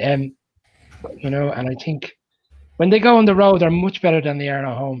 And I think when they go on the road, they're much better than they are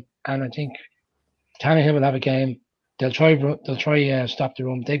at home. And I think Tannehill will have a game. They'll try stop the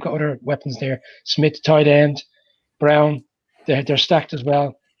run. They've got other weapons there. Smith, tight end, Brown. They're stacked as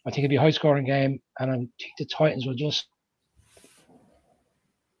well. I think it'll be a high-scoring game, and I think the Titans will just.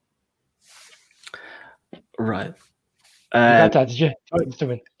 Right. You got that, did you? Titans to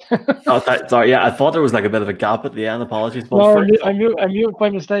win. Sorry, yeah, I thought there was like a bit of a gap at the end. Apologies. But no, I mute by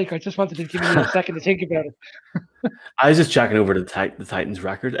mistake. I just wanted to give you a second to think about it. I was just checking over the Titans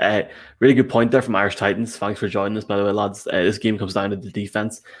record. Really good point there from Irish Titans. Thanks for joining us, by the way, lads. This game comes down to the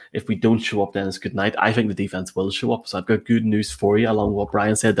defense. If we don't show up, then it's good night. I think the defense will show up. So I've got good news for you, along with what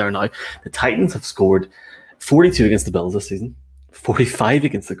Brian said there now. The Titans have scored 42 against the Bills this season, 45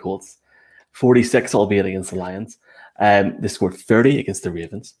 against the Colts, 46, albeit against the Lions. They scored 30 against the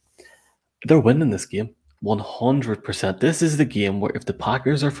Ravens. They're winning this game 100%. This is the game where if the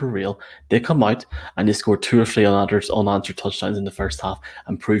Packers are for real, they come out and they score 2 or 3 unanswered touchdowns in the first half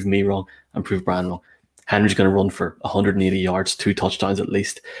and prove me wrong and prove Brian wrong. Henry's going to run for 180 yards, 2 touchdowns at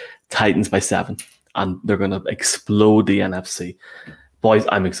least. Titans by 7, and they're going to explode the NFC. Boys,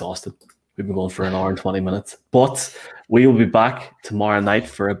 I'm exhausted. We've been going for an hour and 20 minutes. But we will be back tomorrow night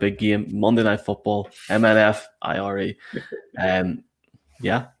for a big game. Monday Night Football, MNF, IRE.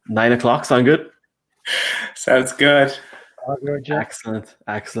 9 o'clock. Sound good? Sounds good.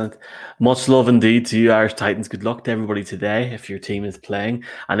 Excellent. Much love indeed to you, Irish Titans. Good luck to everybody today if your team is playing.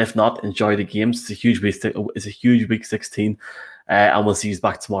 And if not, enjoy the games. It's a huge week 16. And we'll see you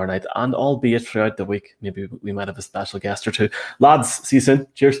back tomorrow night. And albeit throughout the week, maybe we might have a special guest or two. Lads, see you soon.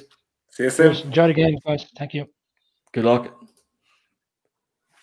 Cheers. See you soon. Enjoy the game, guys. Thank you. Good luck.